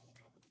guess.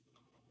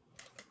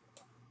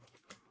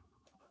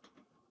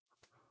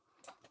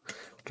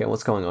 Okay,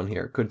 what's going on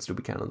here? Could still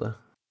be Canada.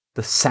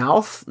 The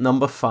South,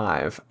 number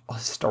 5, a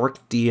historic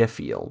deer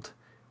field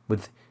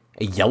with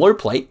a yellow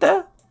plate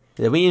there?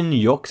 They'll be in New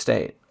York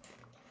State.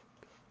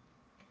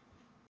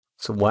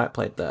 It's a white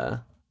plate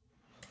there.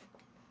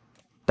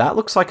 That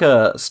looks like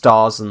a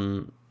stars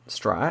and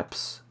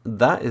stripes.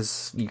 That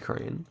is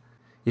Ukraine.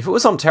 If it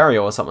was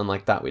Ontario or something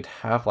like that, we'd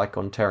have like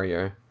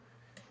Ontario.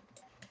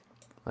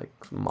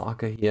 Like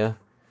marker here.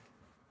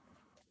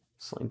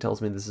 Something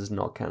tells me this is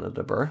not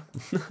Canada, bro.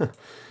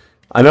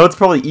 I know it's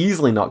probably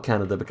easily not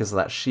Canada because of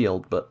that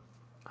shield, but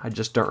I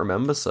just don't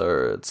remember,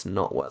 so it's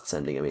not worth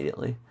sending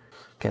immediately.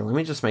 Okay, let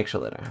me just make sure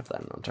they don't have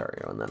that in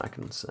Ontario, and then I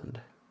can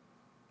send.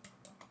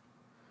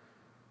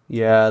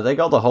 Yeah, they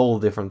got the whole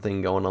different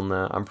thing going on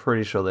there. I'm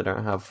pretty sure they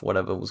don't have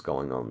whatever was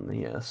going on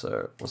here,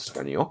 so let's just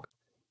go New York.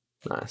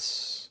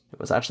 Nice. It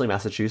was actually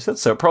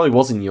Massachusetts, so it probably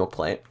was in New York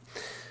plate.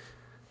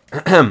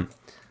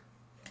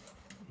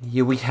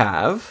 Here we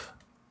have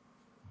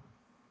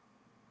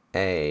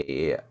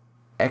a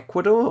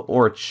Ecuador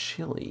or a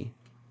Chile.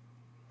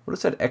 What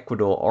is that?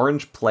 Ecuador.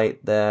 Orange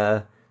plate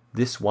there.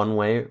 This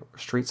one-way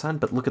street sign,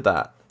 but look at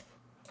that.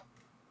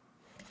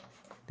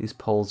 These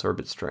poles are a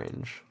bit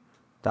strange.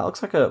 That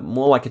looks like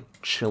more like a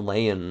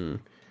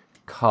Chilean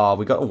car.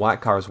 We got a white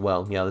car as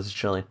well. Yeah, this is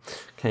Chile.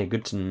 Okay,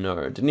 good to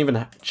know. Didn't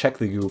even check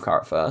the Google car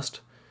at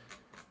first.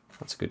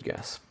 That's a good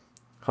guess.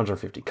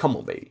 150. Come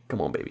on, baby. Come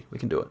on, baby. We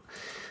can do it.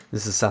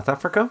 This is South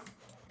Africa.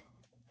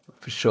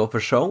 For sure, for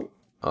sure.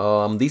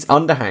 These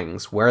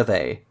underhangs, where are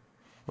they?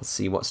 Let's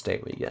see what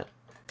state we get.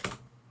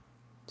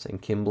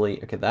 St.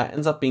 Kimberley. Okay, that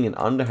ends up being an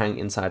underhang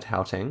inside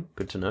Gauteng.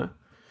 Good to know.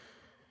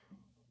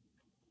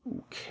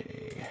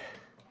 Okay.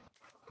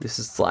 This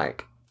is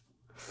like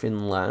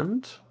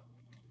Finland.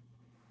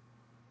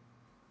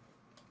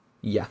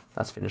 Yeah,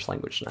 that's Finnish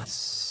language.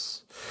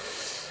 Nice.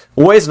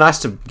 Always nice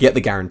to get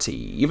the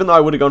guarantee. Even though I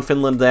would have gone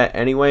Finland there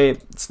anyway,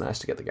 it's nice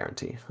to get the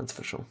guarantee. That's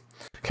for sure.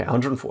 Okay,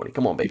 140.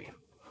 Come on, baby.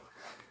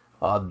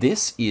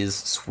 This is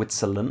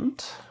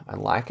Switzerland. I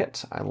like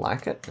it. I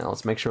like it. Now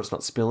let's make sure it's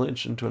not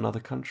spillage into another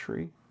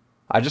country.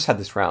 I just had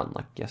this round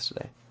like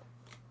yesterday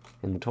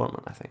in the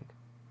tournament, I think.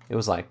 It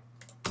was like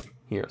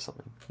here or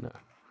something. No.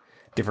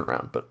 Different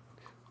round, but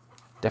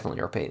definitely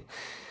European.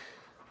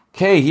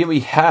 Okay, here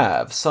we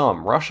have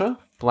some Russia.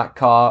 Black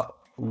car,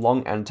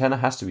 long antenna,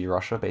 has to be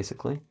Russia,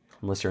 basically.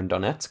 Unless you're in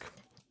Donetsk.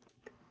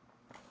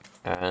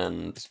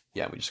 And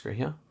yeah, we just go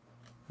here.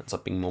 Ends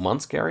up being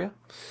Murmansk area.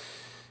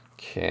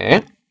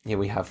 Okay, here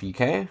we have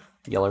UK.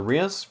 Yellow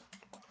rears.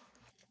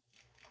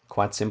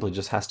 Quite simply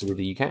just has to be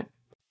the UK.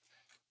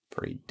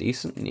 Pretty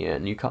decent near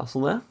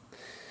Newcastle there.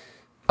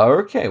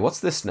 Okay, what's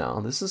this now?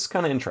 This is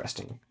kind of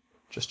interesting.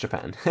 Just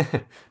Japan.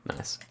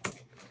 Nice. I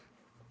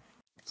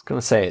was going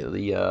to say,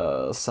 the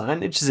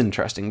signage is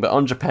interesting, but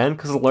on Japan,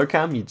 because of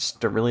locam, you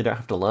just really don't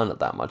have to learn it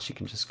that much. You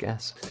can just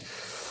guess.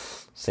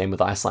 Same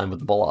with Iceland with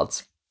the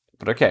bollards.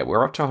 But okay,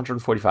 we're up to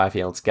 145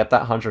 here. Let's get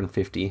that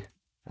 150,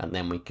 and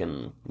then we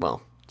can,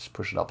 well, just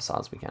push it up as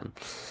hard as we can.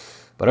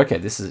 But okay,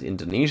 this is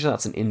Indonesia.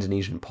 That's an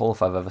Indonesian pole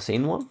if I've ever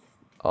seen one.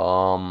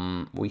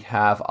 We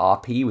have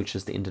RP, which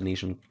is the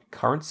Indonesian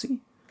currency,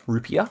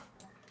 rupiah.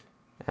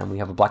 And we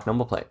have a black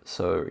number plate.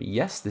 So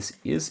yes, this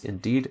is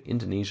indeed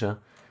Indonesia.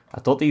 I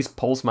thought these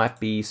poles might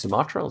be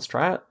Sumatra. Let's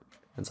try it.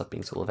 Ends up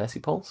being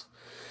Sulawesi poles.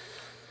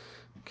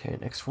 Okay,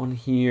 next one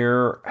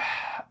here,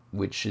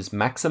 which is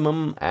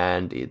maximum.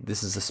 And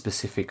this is a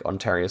specific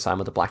Ontario sign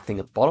with a black thing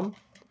at the bottom.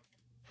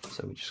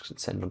 So we just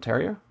send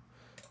Ontario.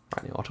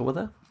 Right near Ottawa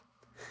there.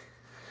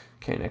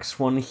 Okay, next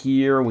one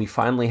here. We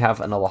finally have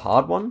another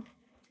hard one.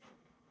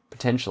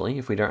 Potentially,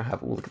 if we don't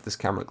have... Oh, look at this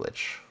camera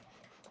glitch.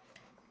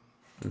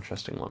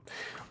 Interesting one.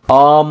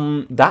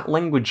 That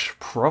language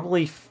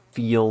probably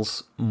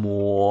feels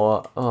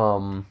more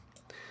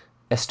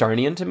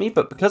Estonian to me,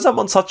 but because I'm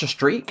on such a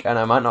streak and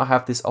I might not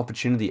have this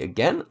opportunity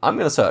again, I'm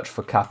gonna search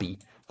for Kapi,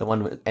 the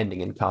one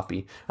ending in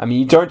Kapi. I mean,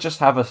 you don't just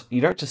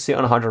sit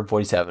on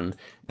 147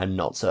 and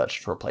not search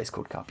for a place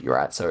called Kapi,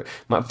 right? So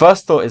my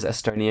first thought is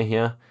Estonia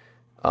here.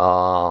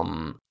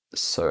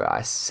 So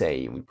I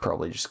say we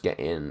probably just get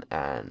in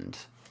and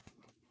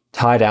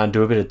tie down,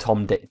 do a bit of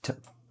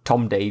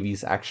Tom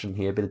Davies action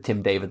here, a bit of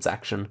Tim Davids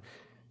action.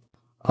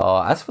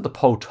 As for the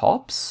pole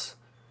tops,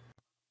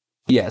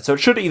 yeah, so it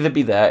should either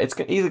be there. It's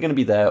either going to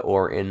be there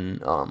or in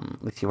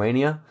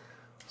Lithuania.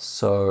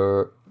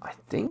 So I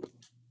think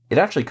it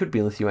actually could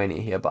be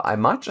Lithuania here, but I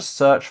might just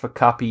search for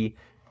Kapi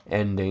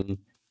ending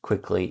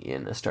quickly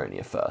in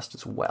Estonia first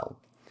as well.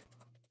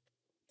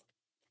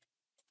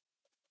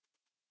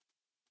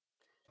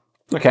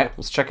 Okay,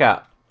 let's check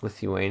out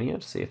Lithuania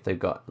to see if they've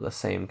got the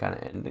same kind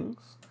of endings.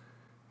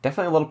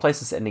 Definitely a lot of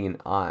places ending in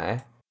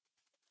I.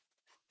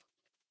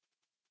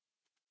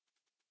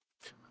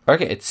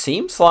 Okay, it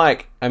seems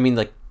like, I mean,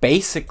 like,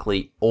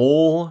 basically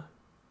all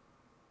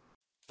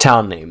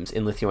town names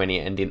in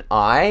Lithuania end in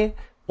I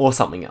or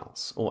something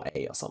else, or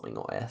A or something,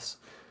 or S.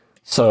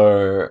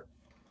 So,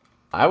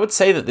 I would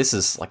say that this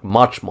is, like,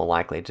 much more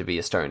likely to be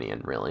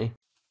Estonian, really.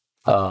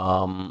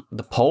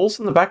 The poles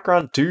in the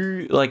background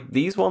do, like,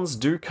 these ones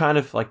do kind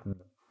of, like,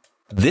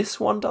 this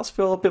one does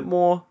feel a bit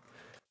more,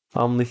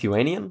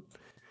 Lithuanian.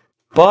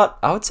 But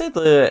I would say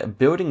the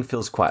building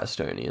feels quite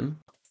Estonian.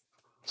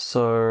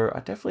 So I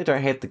definitely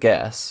don't hate the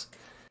guess.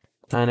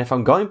 And if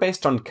I'm going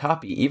based on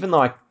Kapi, even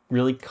though I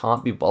really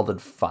can't be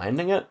bothered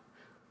finding it,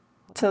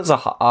 there's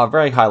a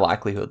very high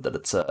likelihood that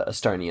it's an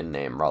Estonian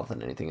name rather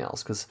than anything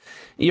else. Because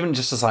even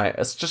just as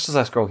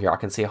I scroll here, I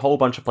can see a whole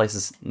bunch of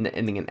places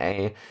ending in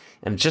A,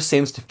 and it just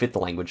seems to fit the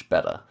language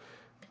better.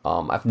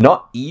 I've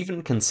not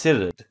even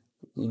considered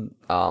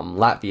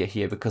Latvia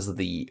here because of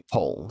the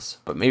poles,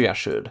 but maybe I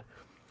should.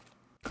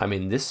 I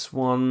mean, this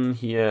one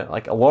here,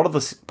 like, a lot of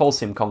the poles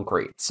seem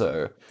concrete,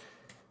 so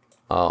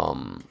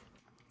I'll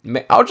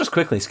just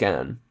quickly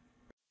scan.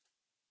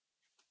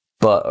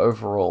 But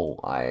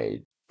overall,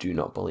 I do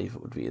not believe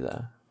it would be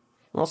there.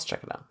 Let's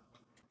check it out.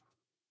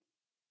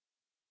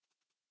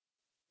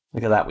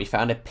 Look at that, we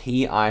found a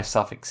PI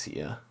suffix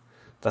here.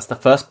 That's the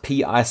first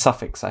PI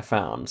suffix I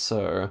found,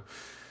 so...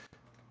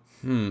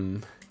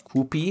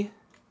 Kupi?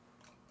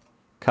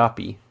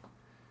 Kapi.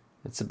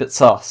 It's a bit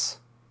sus.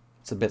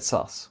 It's a bit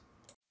sus.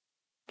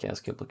 Okay,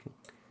 let's keep looking.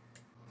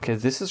 Okay,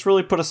 this has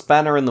really put a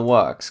spanner in the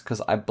works,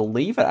 because I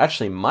believe it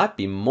actually might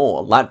be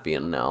more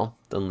Latvian now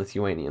than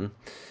Lithuanian.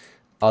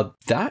 Or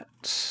than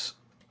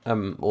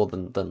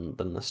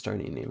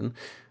Estonian even.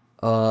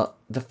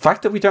 The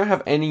fact that we don't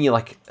have any,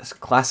 like,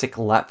 classic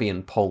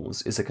Latvian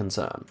poles is a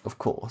concern, of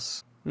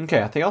course.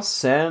 Okay, I think I'll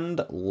send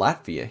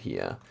Latvia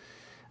here.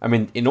 I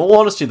mean, in all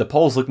honesty, the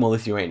poles look more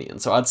Lithuanian,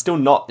 so I'd still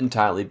not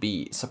entirely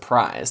be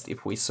surprised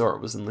if we saw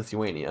it was in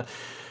Lithuania.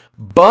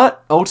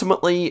 But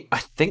ultimately, I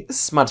think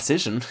this is my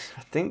decision.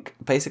 I think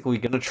basically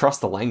we're going to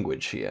trust the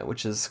language here,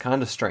 which is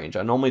kind of strange.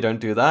 I normally don't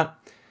do that.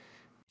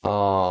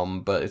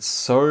 But it's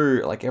so,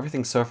 like,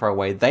 everything's so far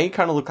away. They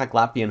kind of look like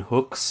Latvian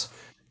hooks.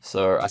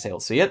 So I say,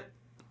 let's see it.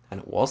 And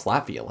it was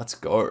Latvia. Let's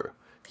go.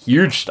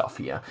 Huge stuff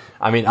here.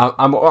 I mean,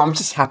 I'm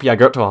just happy I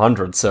got to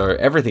 100, so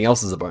everything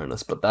else is a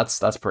bonus, but that's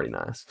pretty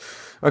nice.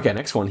 Okay,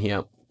 next one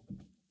here.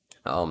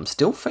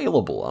 Still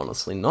failable,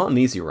 honestly. Not an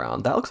easy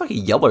round. That looks like a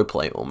yellow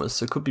plate almost,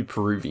 so it could be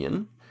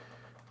Peruvian.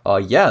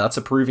 Yeah, that's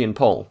a Peruvian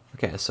pole.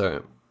 Okay,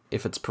 so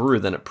if it's Peru,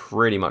 then it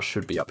pretty much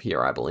should be up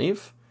here, I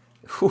believe.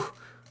 Whew.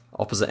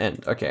 Opposite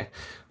end. Okay.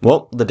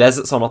 Well, the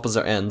desert's on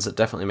opposite ends. It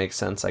definitely makes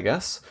sense, I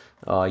guess.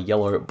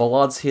 Yellow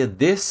bollards here.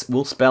 This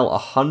will spell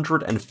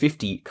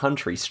 150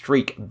 country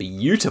streak.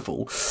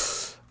 Beautiful.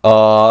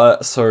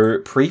 So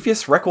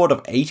previous record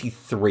of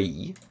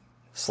 83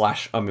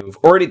 slash, I mean, we've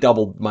already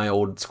doubled my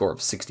old score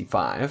of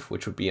 65,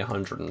 which would be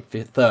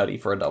 130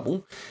 for a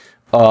double.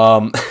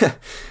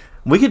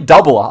 We could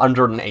double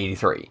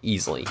 183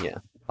 easily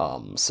here.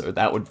 So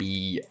that would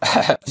be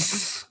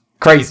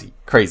crazy.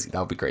 That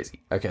would be crazy.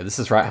 Okay, this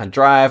is right-hand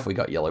drive. We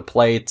got yellow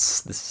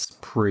plates. This is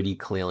pretty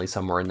clearly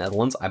somewhere in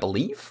Netherlands, I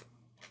believe.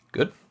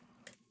 Good.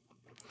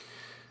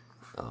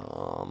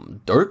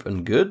 Dope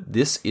and good.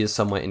 This is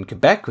somewhere in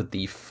Quebec with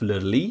the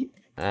fleur-de-lis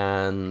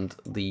and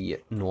the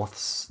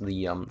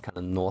kind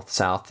of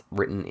north-south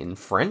written in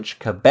French.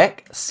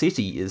 Quebec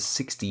City is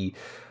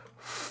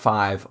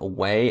 65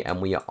 away,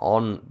 and we're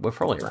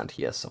probably around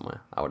here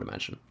somewhere, I would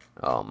imagine.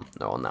 No,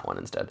 on that one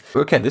instead.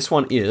 Okay, this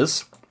one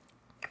is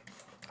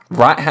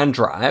right-hand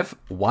drive,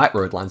 white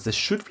road lines. This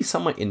should be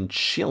somewhere in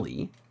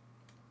Chile.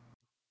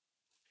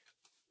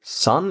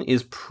 Sun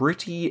is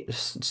pretty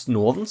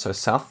northern, so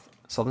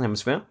southern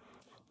hemisphere.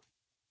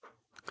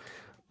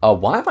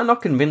 Why am I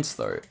not convinced,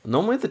 though?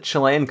 Normally the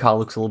Chilean car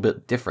looks a little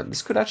bit different.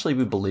 This could actually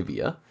be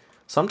Bolivia.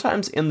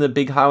 Sometimes in the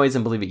big highways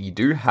in Bolivia, you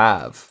do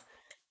have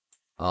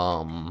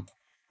all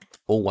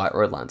white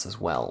road lines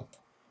as well.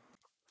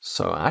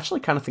 So I actually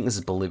kind of think this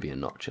is Bolivia,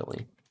 not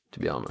Chile, to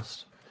be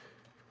honest.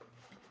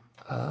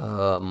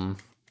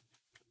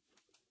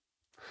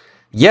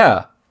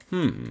 Yeah.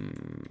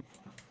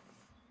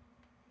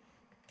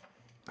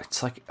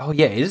 It's like, oh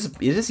yeah, it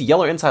is a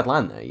yellow inside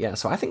line there. Yeah,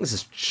 so I think this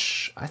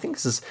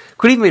is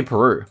could even be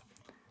Peru.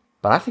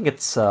 But I think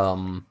it's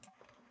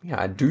yeah,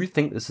 I do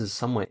think this is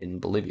somewhere in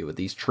Bolivia with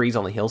these trees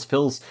on the hills.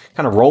 Feels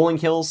kind of rolling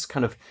hills,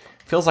 kind of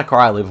feels like where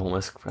I live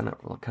almost, kind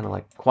of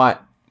like quite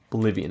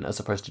Bolivian as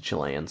opposed to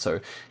Chilean. So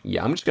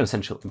yeah, I'm just gonna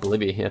send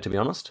Bolivia here, to be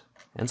honest.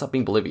 Ends up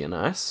being Bolivia,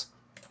 nice.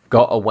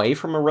 Got away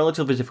from a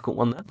relatively difficult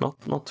one there.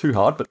 Not too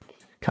hard, but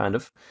kind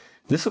of.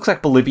 This looks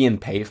like Bolivian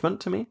pavement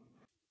to me.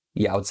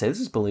 Yeah, I would say this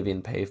is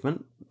Bolivian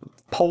pavement.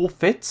 Pole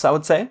fits, I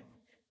would say.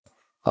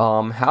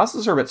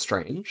 Houses are a bit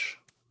strange.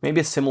 Maybe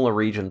a similar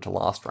region to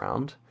last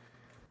round.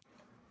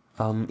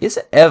 Is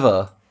it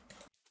ever...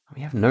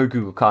 We have no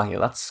Google car here.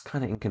 That's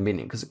kind of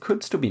inconvenient, because it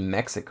could still be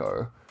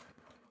Mexico.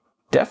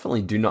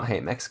 Definitely do not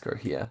hate Mexico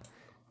here.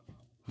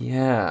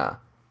 Yeah.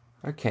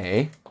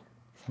 Okay.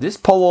 This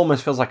pole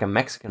almost feels like a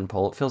Mexican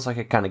pole. It feels like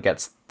it kind of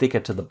gets thicker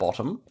to the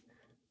bottom.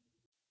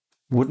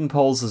 Wooden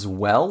poles as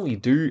well, we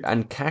do,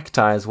 and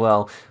cacti as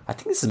well. I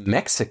think this is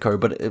Mexico,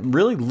 but it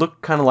really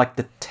looked kind of like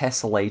the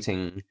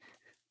tessellating...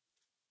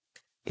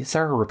 Is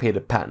there a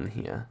repeated pattern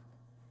here?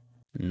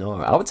 No,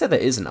 I would say there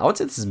isn't. I would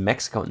say this is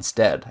Mexico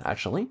instead,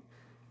 actually.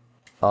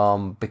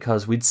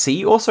 Because we'd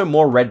see also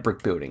more red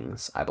brick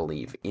buildings, I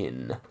believe,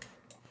 in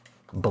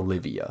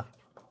Bolivia.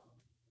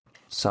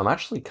 So I'm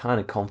actually kind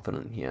of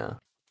confident here.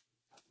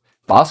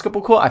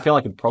 Basketball court, I feel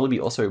like it'd probably be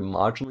also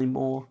marginally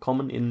more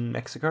common in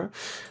Mexico.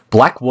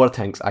 Black water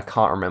tanks, I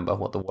can't remember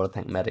what the water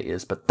tank meta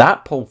is, but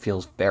that pole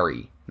feels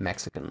very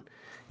Mexican.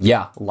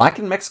 Yeah, like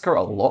in Mexico,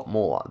 a lot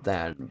more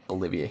than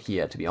Bolivia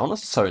here, to be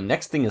honest. So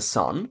next thing is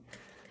sun.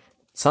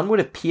 Sun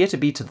would appear to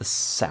be to the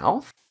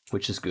south,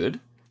 which is good,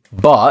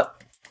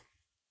 but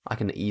I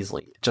can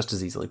just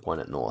as easily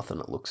point it north, and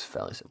it looks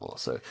fairly similar.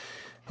 So,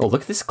 oh,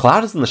 look, this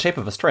cloud is in the shape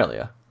of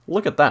Australia.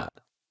 Look at that.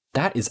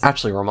 That is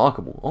actually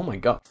remarkable. Oh my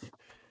god.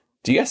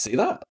 Do you guys see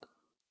that?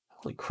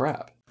 Holy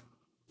crap.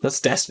 That's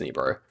destiny,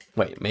 bro.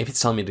 Wait, maybe it's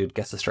telling me to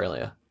guess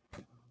Australia.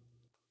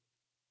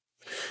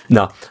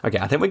 No. Okay,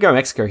 I think we go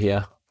Mexico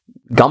here.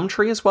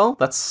 Gumtree as well?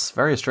 That's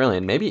very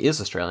Australian. Maybe it is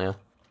Australia.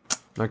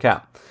 No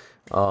cap.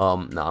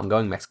 No, I'm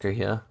going Mexico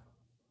here.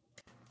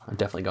 I'm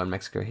definitely going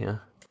Mexico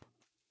here.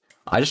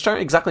 I just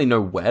don't exactly know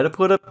where to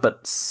put it,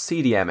 but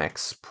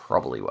CDMX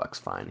probably works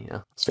fine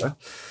here. Let's go.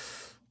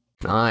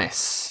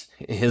 Nice.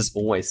 It is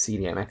always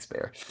CDMX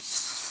bear.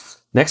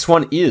 Next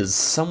one is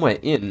somewhere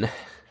in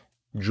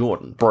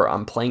Jordan. Bro,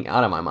 I'm playing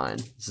out of my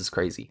mind. This is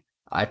crazy.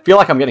 I feel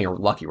like I'm getting a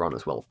lucky run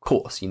as well. Of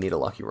course, you need a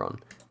lucky run.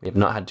 We have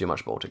not had too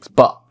much Baltics,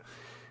 but...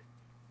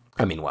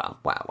 I mean, wow.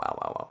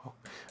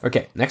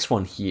 Okay, next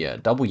one here.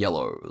 Double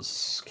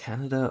yellows.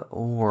 Canada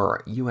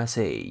or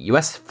USA?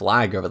 US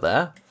flag over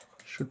there.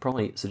 Should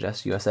probably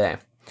suggest USA.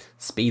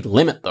 Speed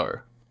limit, though.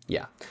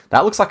 Yeah,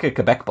 that looks like a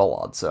Quebec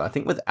bollard, so I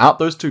think without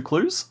those two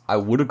clues, I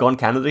would have gone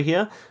Canada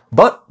here,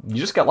 but you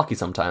just get lucky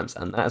sometimes,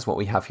 and that is what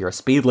we have here, a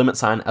speed limit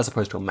sign as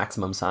opposed to a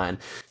maximum sign.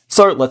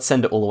 So let's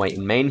send it all the way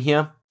in Maine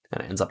here,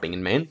 and it ends up being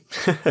in Maine.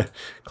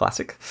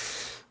 Classic.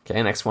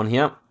 Okay, next one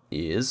here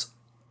is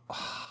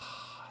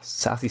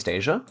Southeast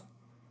Asia.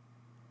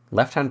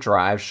 Left-hand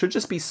drive should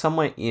just be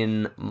somewhere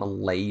in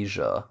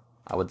Malaysia,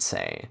 I would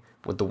say,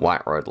 with the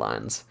white road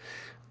lines.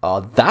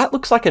 That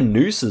looks like a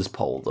Noosa's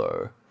pole,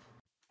 though.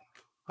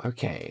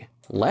 Okay,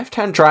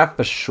 left-hand drive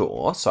for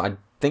sure, so I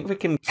think we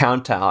can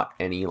count out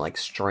any, like,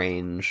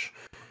 strange...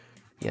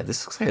 Yeah,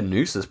 this looks like a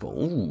Noosa's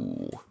pole.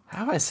 Ooh,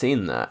 have I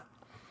seen that?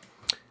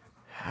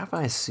 Have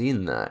I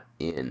seen that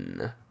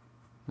in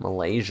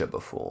Malaysia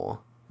before,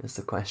 is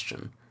the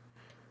question.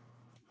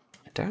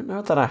 I don't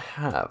know that I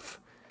have.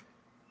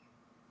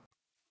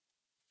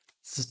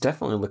 This is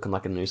definitely looking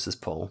like a Noosa's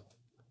pole.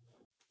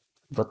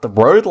 But the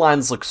road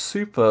lines look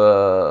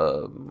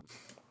super...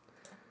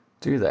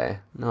 Do they?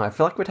 No, I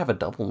feel like we'd have a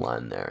double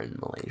line there in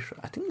Malaysia.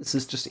 I think this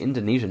is just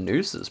Indonesian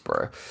Nooses,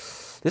 bro.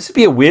 This would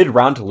be a weird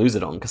round to lose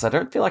it on, because I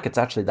don't feel like it's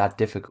actually that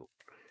difficult.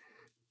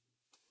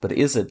 But it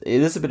is a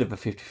bit of a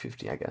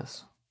 50-50, I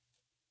guess.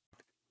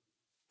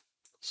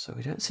 So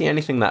we don't see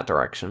anything that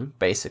direction,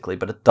 basically,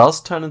 but it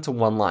does turn into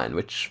one line,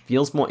 which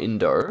feels more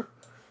Indo.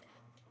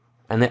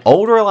 And they're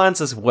older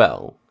lines as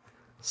well.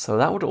 So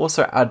that would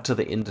also add to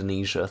the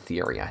Indonesia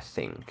theory, I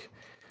think.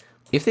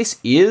 If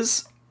this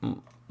is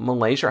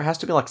Malaysia, it has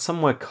to be like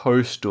somewhere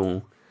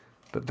coastal,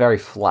 but very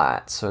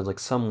flat. So like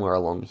somewhere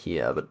along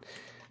here, but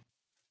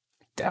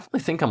definitely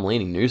think I'm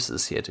leaning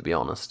Nooses here, to be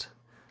honest.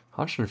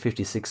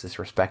 156 is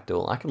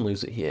respectable. I can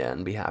lose it here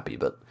and be happy,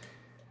 but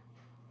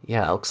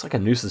yeah, it looks like a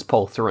Nooses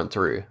pole through and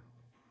through.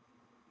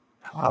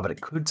 Ah, but it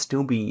could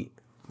still be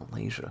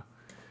Malaysia.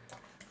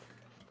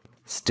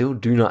 Still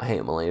do not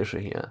hate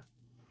Malaysia here.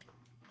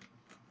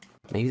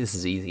 Maybe this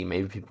is easy.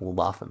 Maybe people will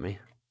laugh at me.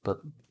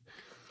 But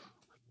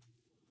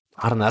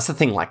I don't know. That's the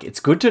thing. Like, it's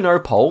good to know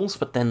polls,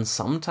 but then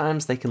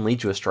sometimes they can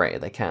lead you astray.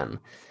 They can.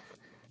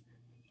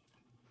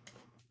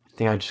 I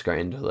think I just go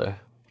into the...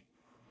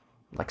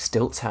 Like,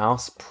 Stilt's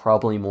house,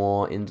 probably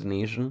more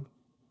Indonesian.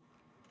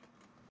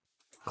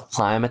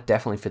 Climate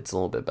definitely fits a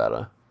little bit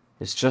better.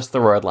 It's just the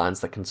road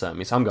lines that concern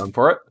me, so I'm going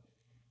for it.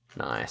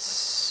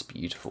 Nice.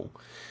 Beautiful.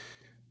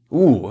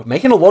 Ooh,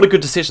 making a lot of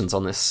good decisions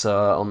on this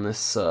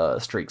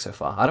streak so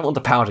far. I don't want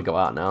the power to go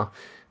out now.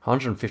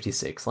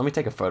 156. Let me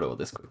take a photo of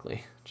this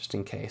quickly, just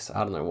in case.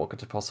 I don't know what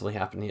could possibly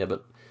happen here,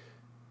 but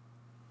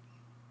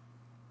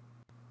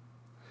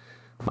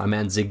my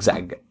man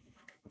Zigzag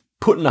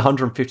putting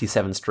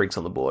 157 streaks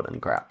on the board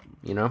and crap,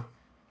 you know?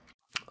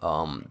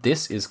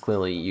 This is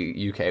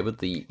clearly UK with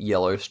the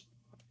yellow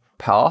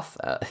path,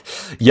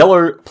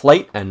 yellow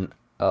plate and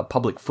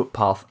public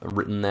footpath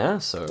written there,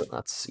 so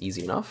that's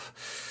easy enough.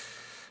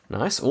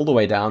 Nice, all the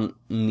way down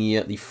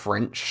near the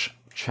French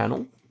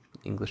channel,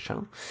 English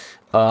channel.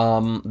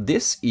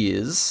 This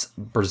is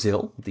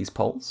Brazil, these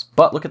poles,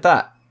 but look at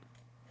that.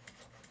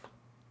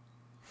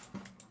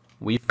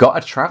 We've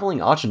got a traveling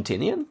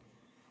Argentinian?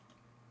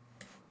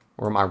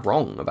 Or am I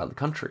wrong about the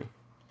country?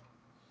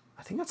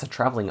 I think that's a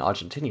traveling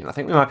Argentinian. I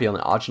think we might be on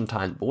the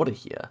Argentine border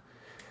here.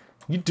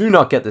 You do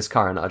not get this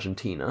car in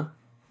Argentina.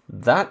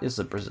 That is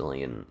a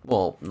Brazilian.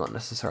 Well, not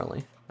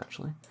necessarily,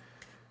 actually.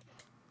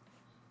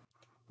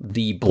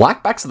 The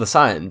black backs of the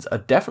signs are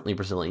definitely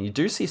Brazilian. You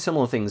do see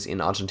similar things in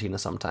Argentina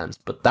sometimes,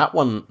 but that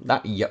one,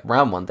 that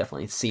round one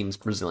definitely seems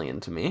Brazilian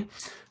to me.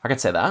 I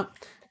could say that.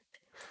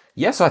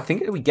 Yeah, so I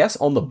think we guess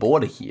on the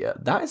border here.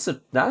 That is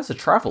a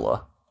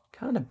traveler.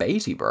 Kind of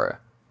baity, bro.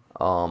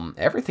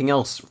 Everything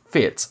else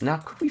fits. Now,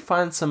 could we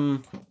find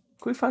some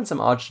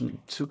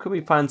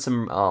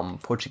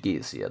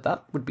Portuguese here?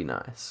 That would be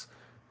nice.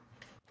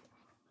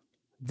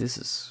 This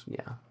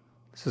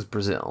is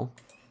Brazil.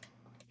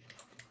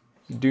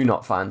 You do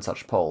not find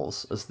such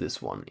poles as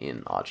this one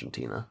in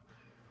Argentina.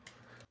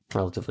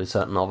 Relatively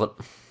certain of it.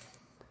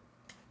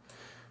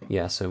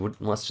 Yeah, so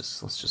let's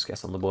just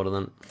guess on the border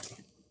then.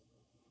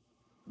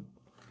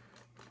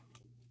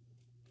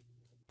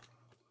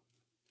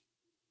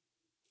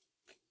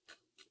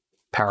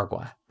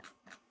 Paraguay.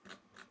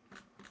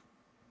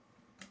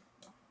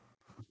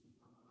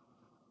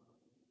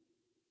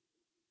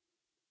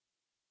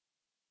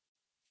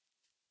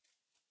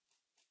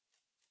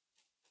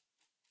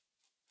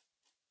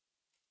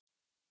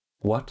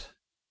 What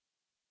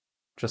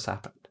just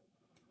happened?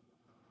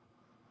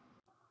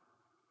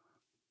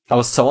 I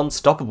was so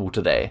unstoppable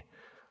today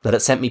that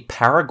it sent me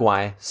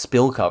Paraguay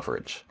spill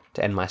coverage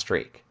to end my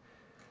streak.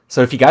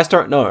 So if you guys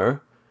don't know,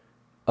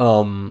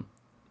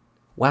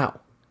 wow.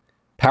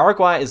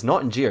 Paraguay is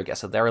not in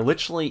GeoGuessr. They're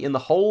literally in the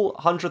whole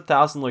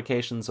 100,000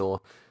 locations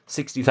or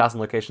 60,000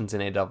 locations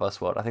in a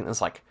diverse world. I think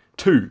there's like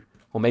 2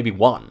 or maybe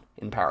 1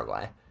 in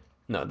Paraguay.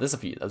 No, there's a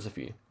few,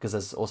 because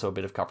there's also a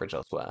bit of coverage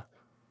elsewhere.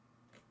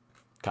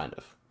 Kind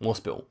of. More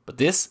spill. But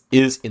this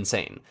is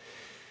insane.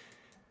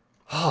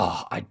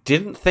 Oh, I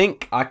didn't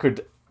think I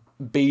could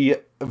be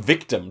a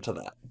victim to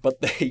that.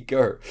 But there you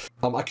go.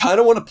 I kind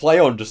of want to play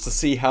on just to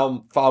see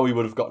how far we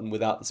would have gotten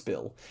without the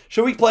spill.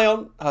 Should we play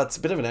on? It's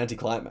a bit of an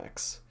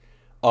anticlimax.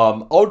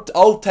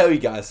 I'll tell you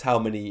guys how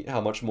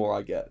much more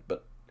I get,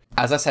 but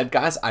as I said,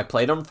 guys, I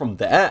played on from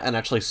there and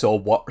actually saw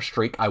what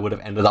streak I would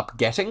have ended up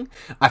getting.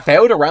 I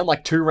failed around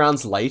like 2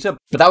 rounds later,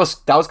 but that was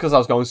because I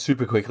was going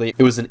super quickly.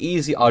 It was an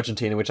easy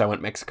Argentina, which I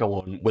went Mexico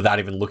on without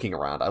even looking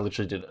around. I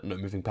literally did no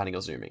moving, panning,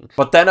 or zooming.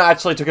 But then I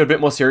actually took it a bit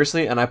more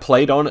seriously and I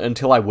played on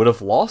until I would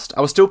have lost.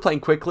 I was still playing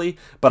quickly,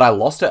 but I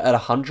lost it at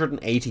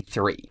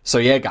 183. So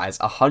yeah, guys,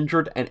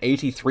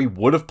 183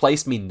 would have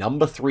placed me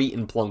number 3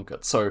 in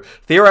Plunkett. So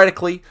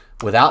theoretically,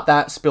 without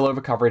that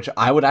spillover coverage,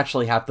 I would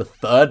actually have the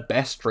 3rd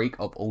best streak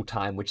of all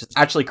time, which is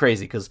actually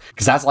crazy because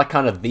that's like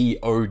kind of the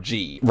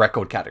OG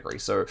record category.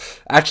 So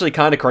actually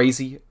kind of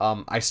crazy.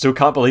 I still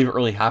can't believe it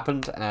really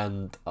happened.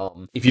 And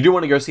if you do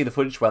want to go see the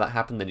footage where that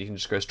happened, then you can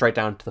just go straight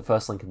down to the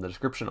first link in the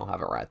description. I'll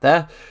have it right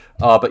there.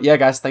 But yeah,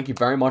 guys, thank you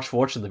very much for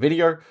watching the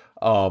video.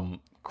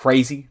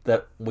 Crazy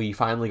that we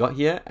finally got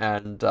here,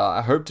 and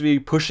I hope to be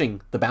pushing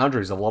the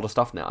boundaries of a lot of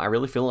stuff now. I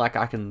really feel like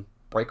I can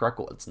break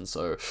records, and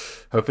so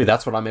hopefully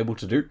that's what I'm able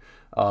to do.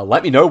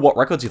 Let me know what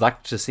records you'd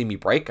like to see me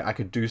break. I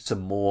could do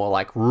some more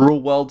like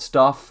rural world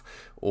stuff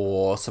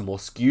or some more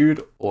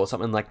skewed or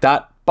something like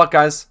that. But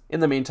guys, in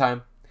the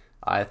meantime,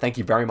 I thank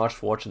you very much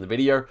for watching the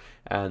video,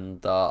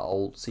 and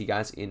I'll see you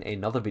guys in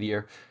another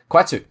video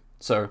quite soon.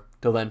 So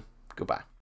till then, goodbye.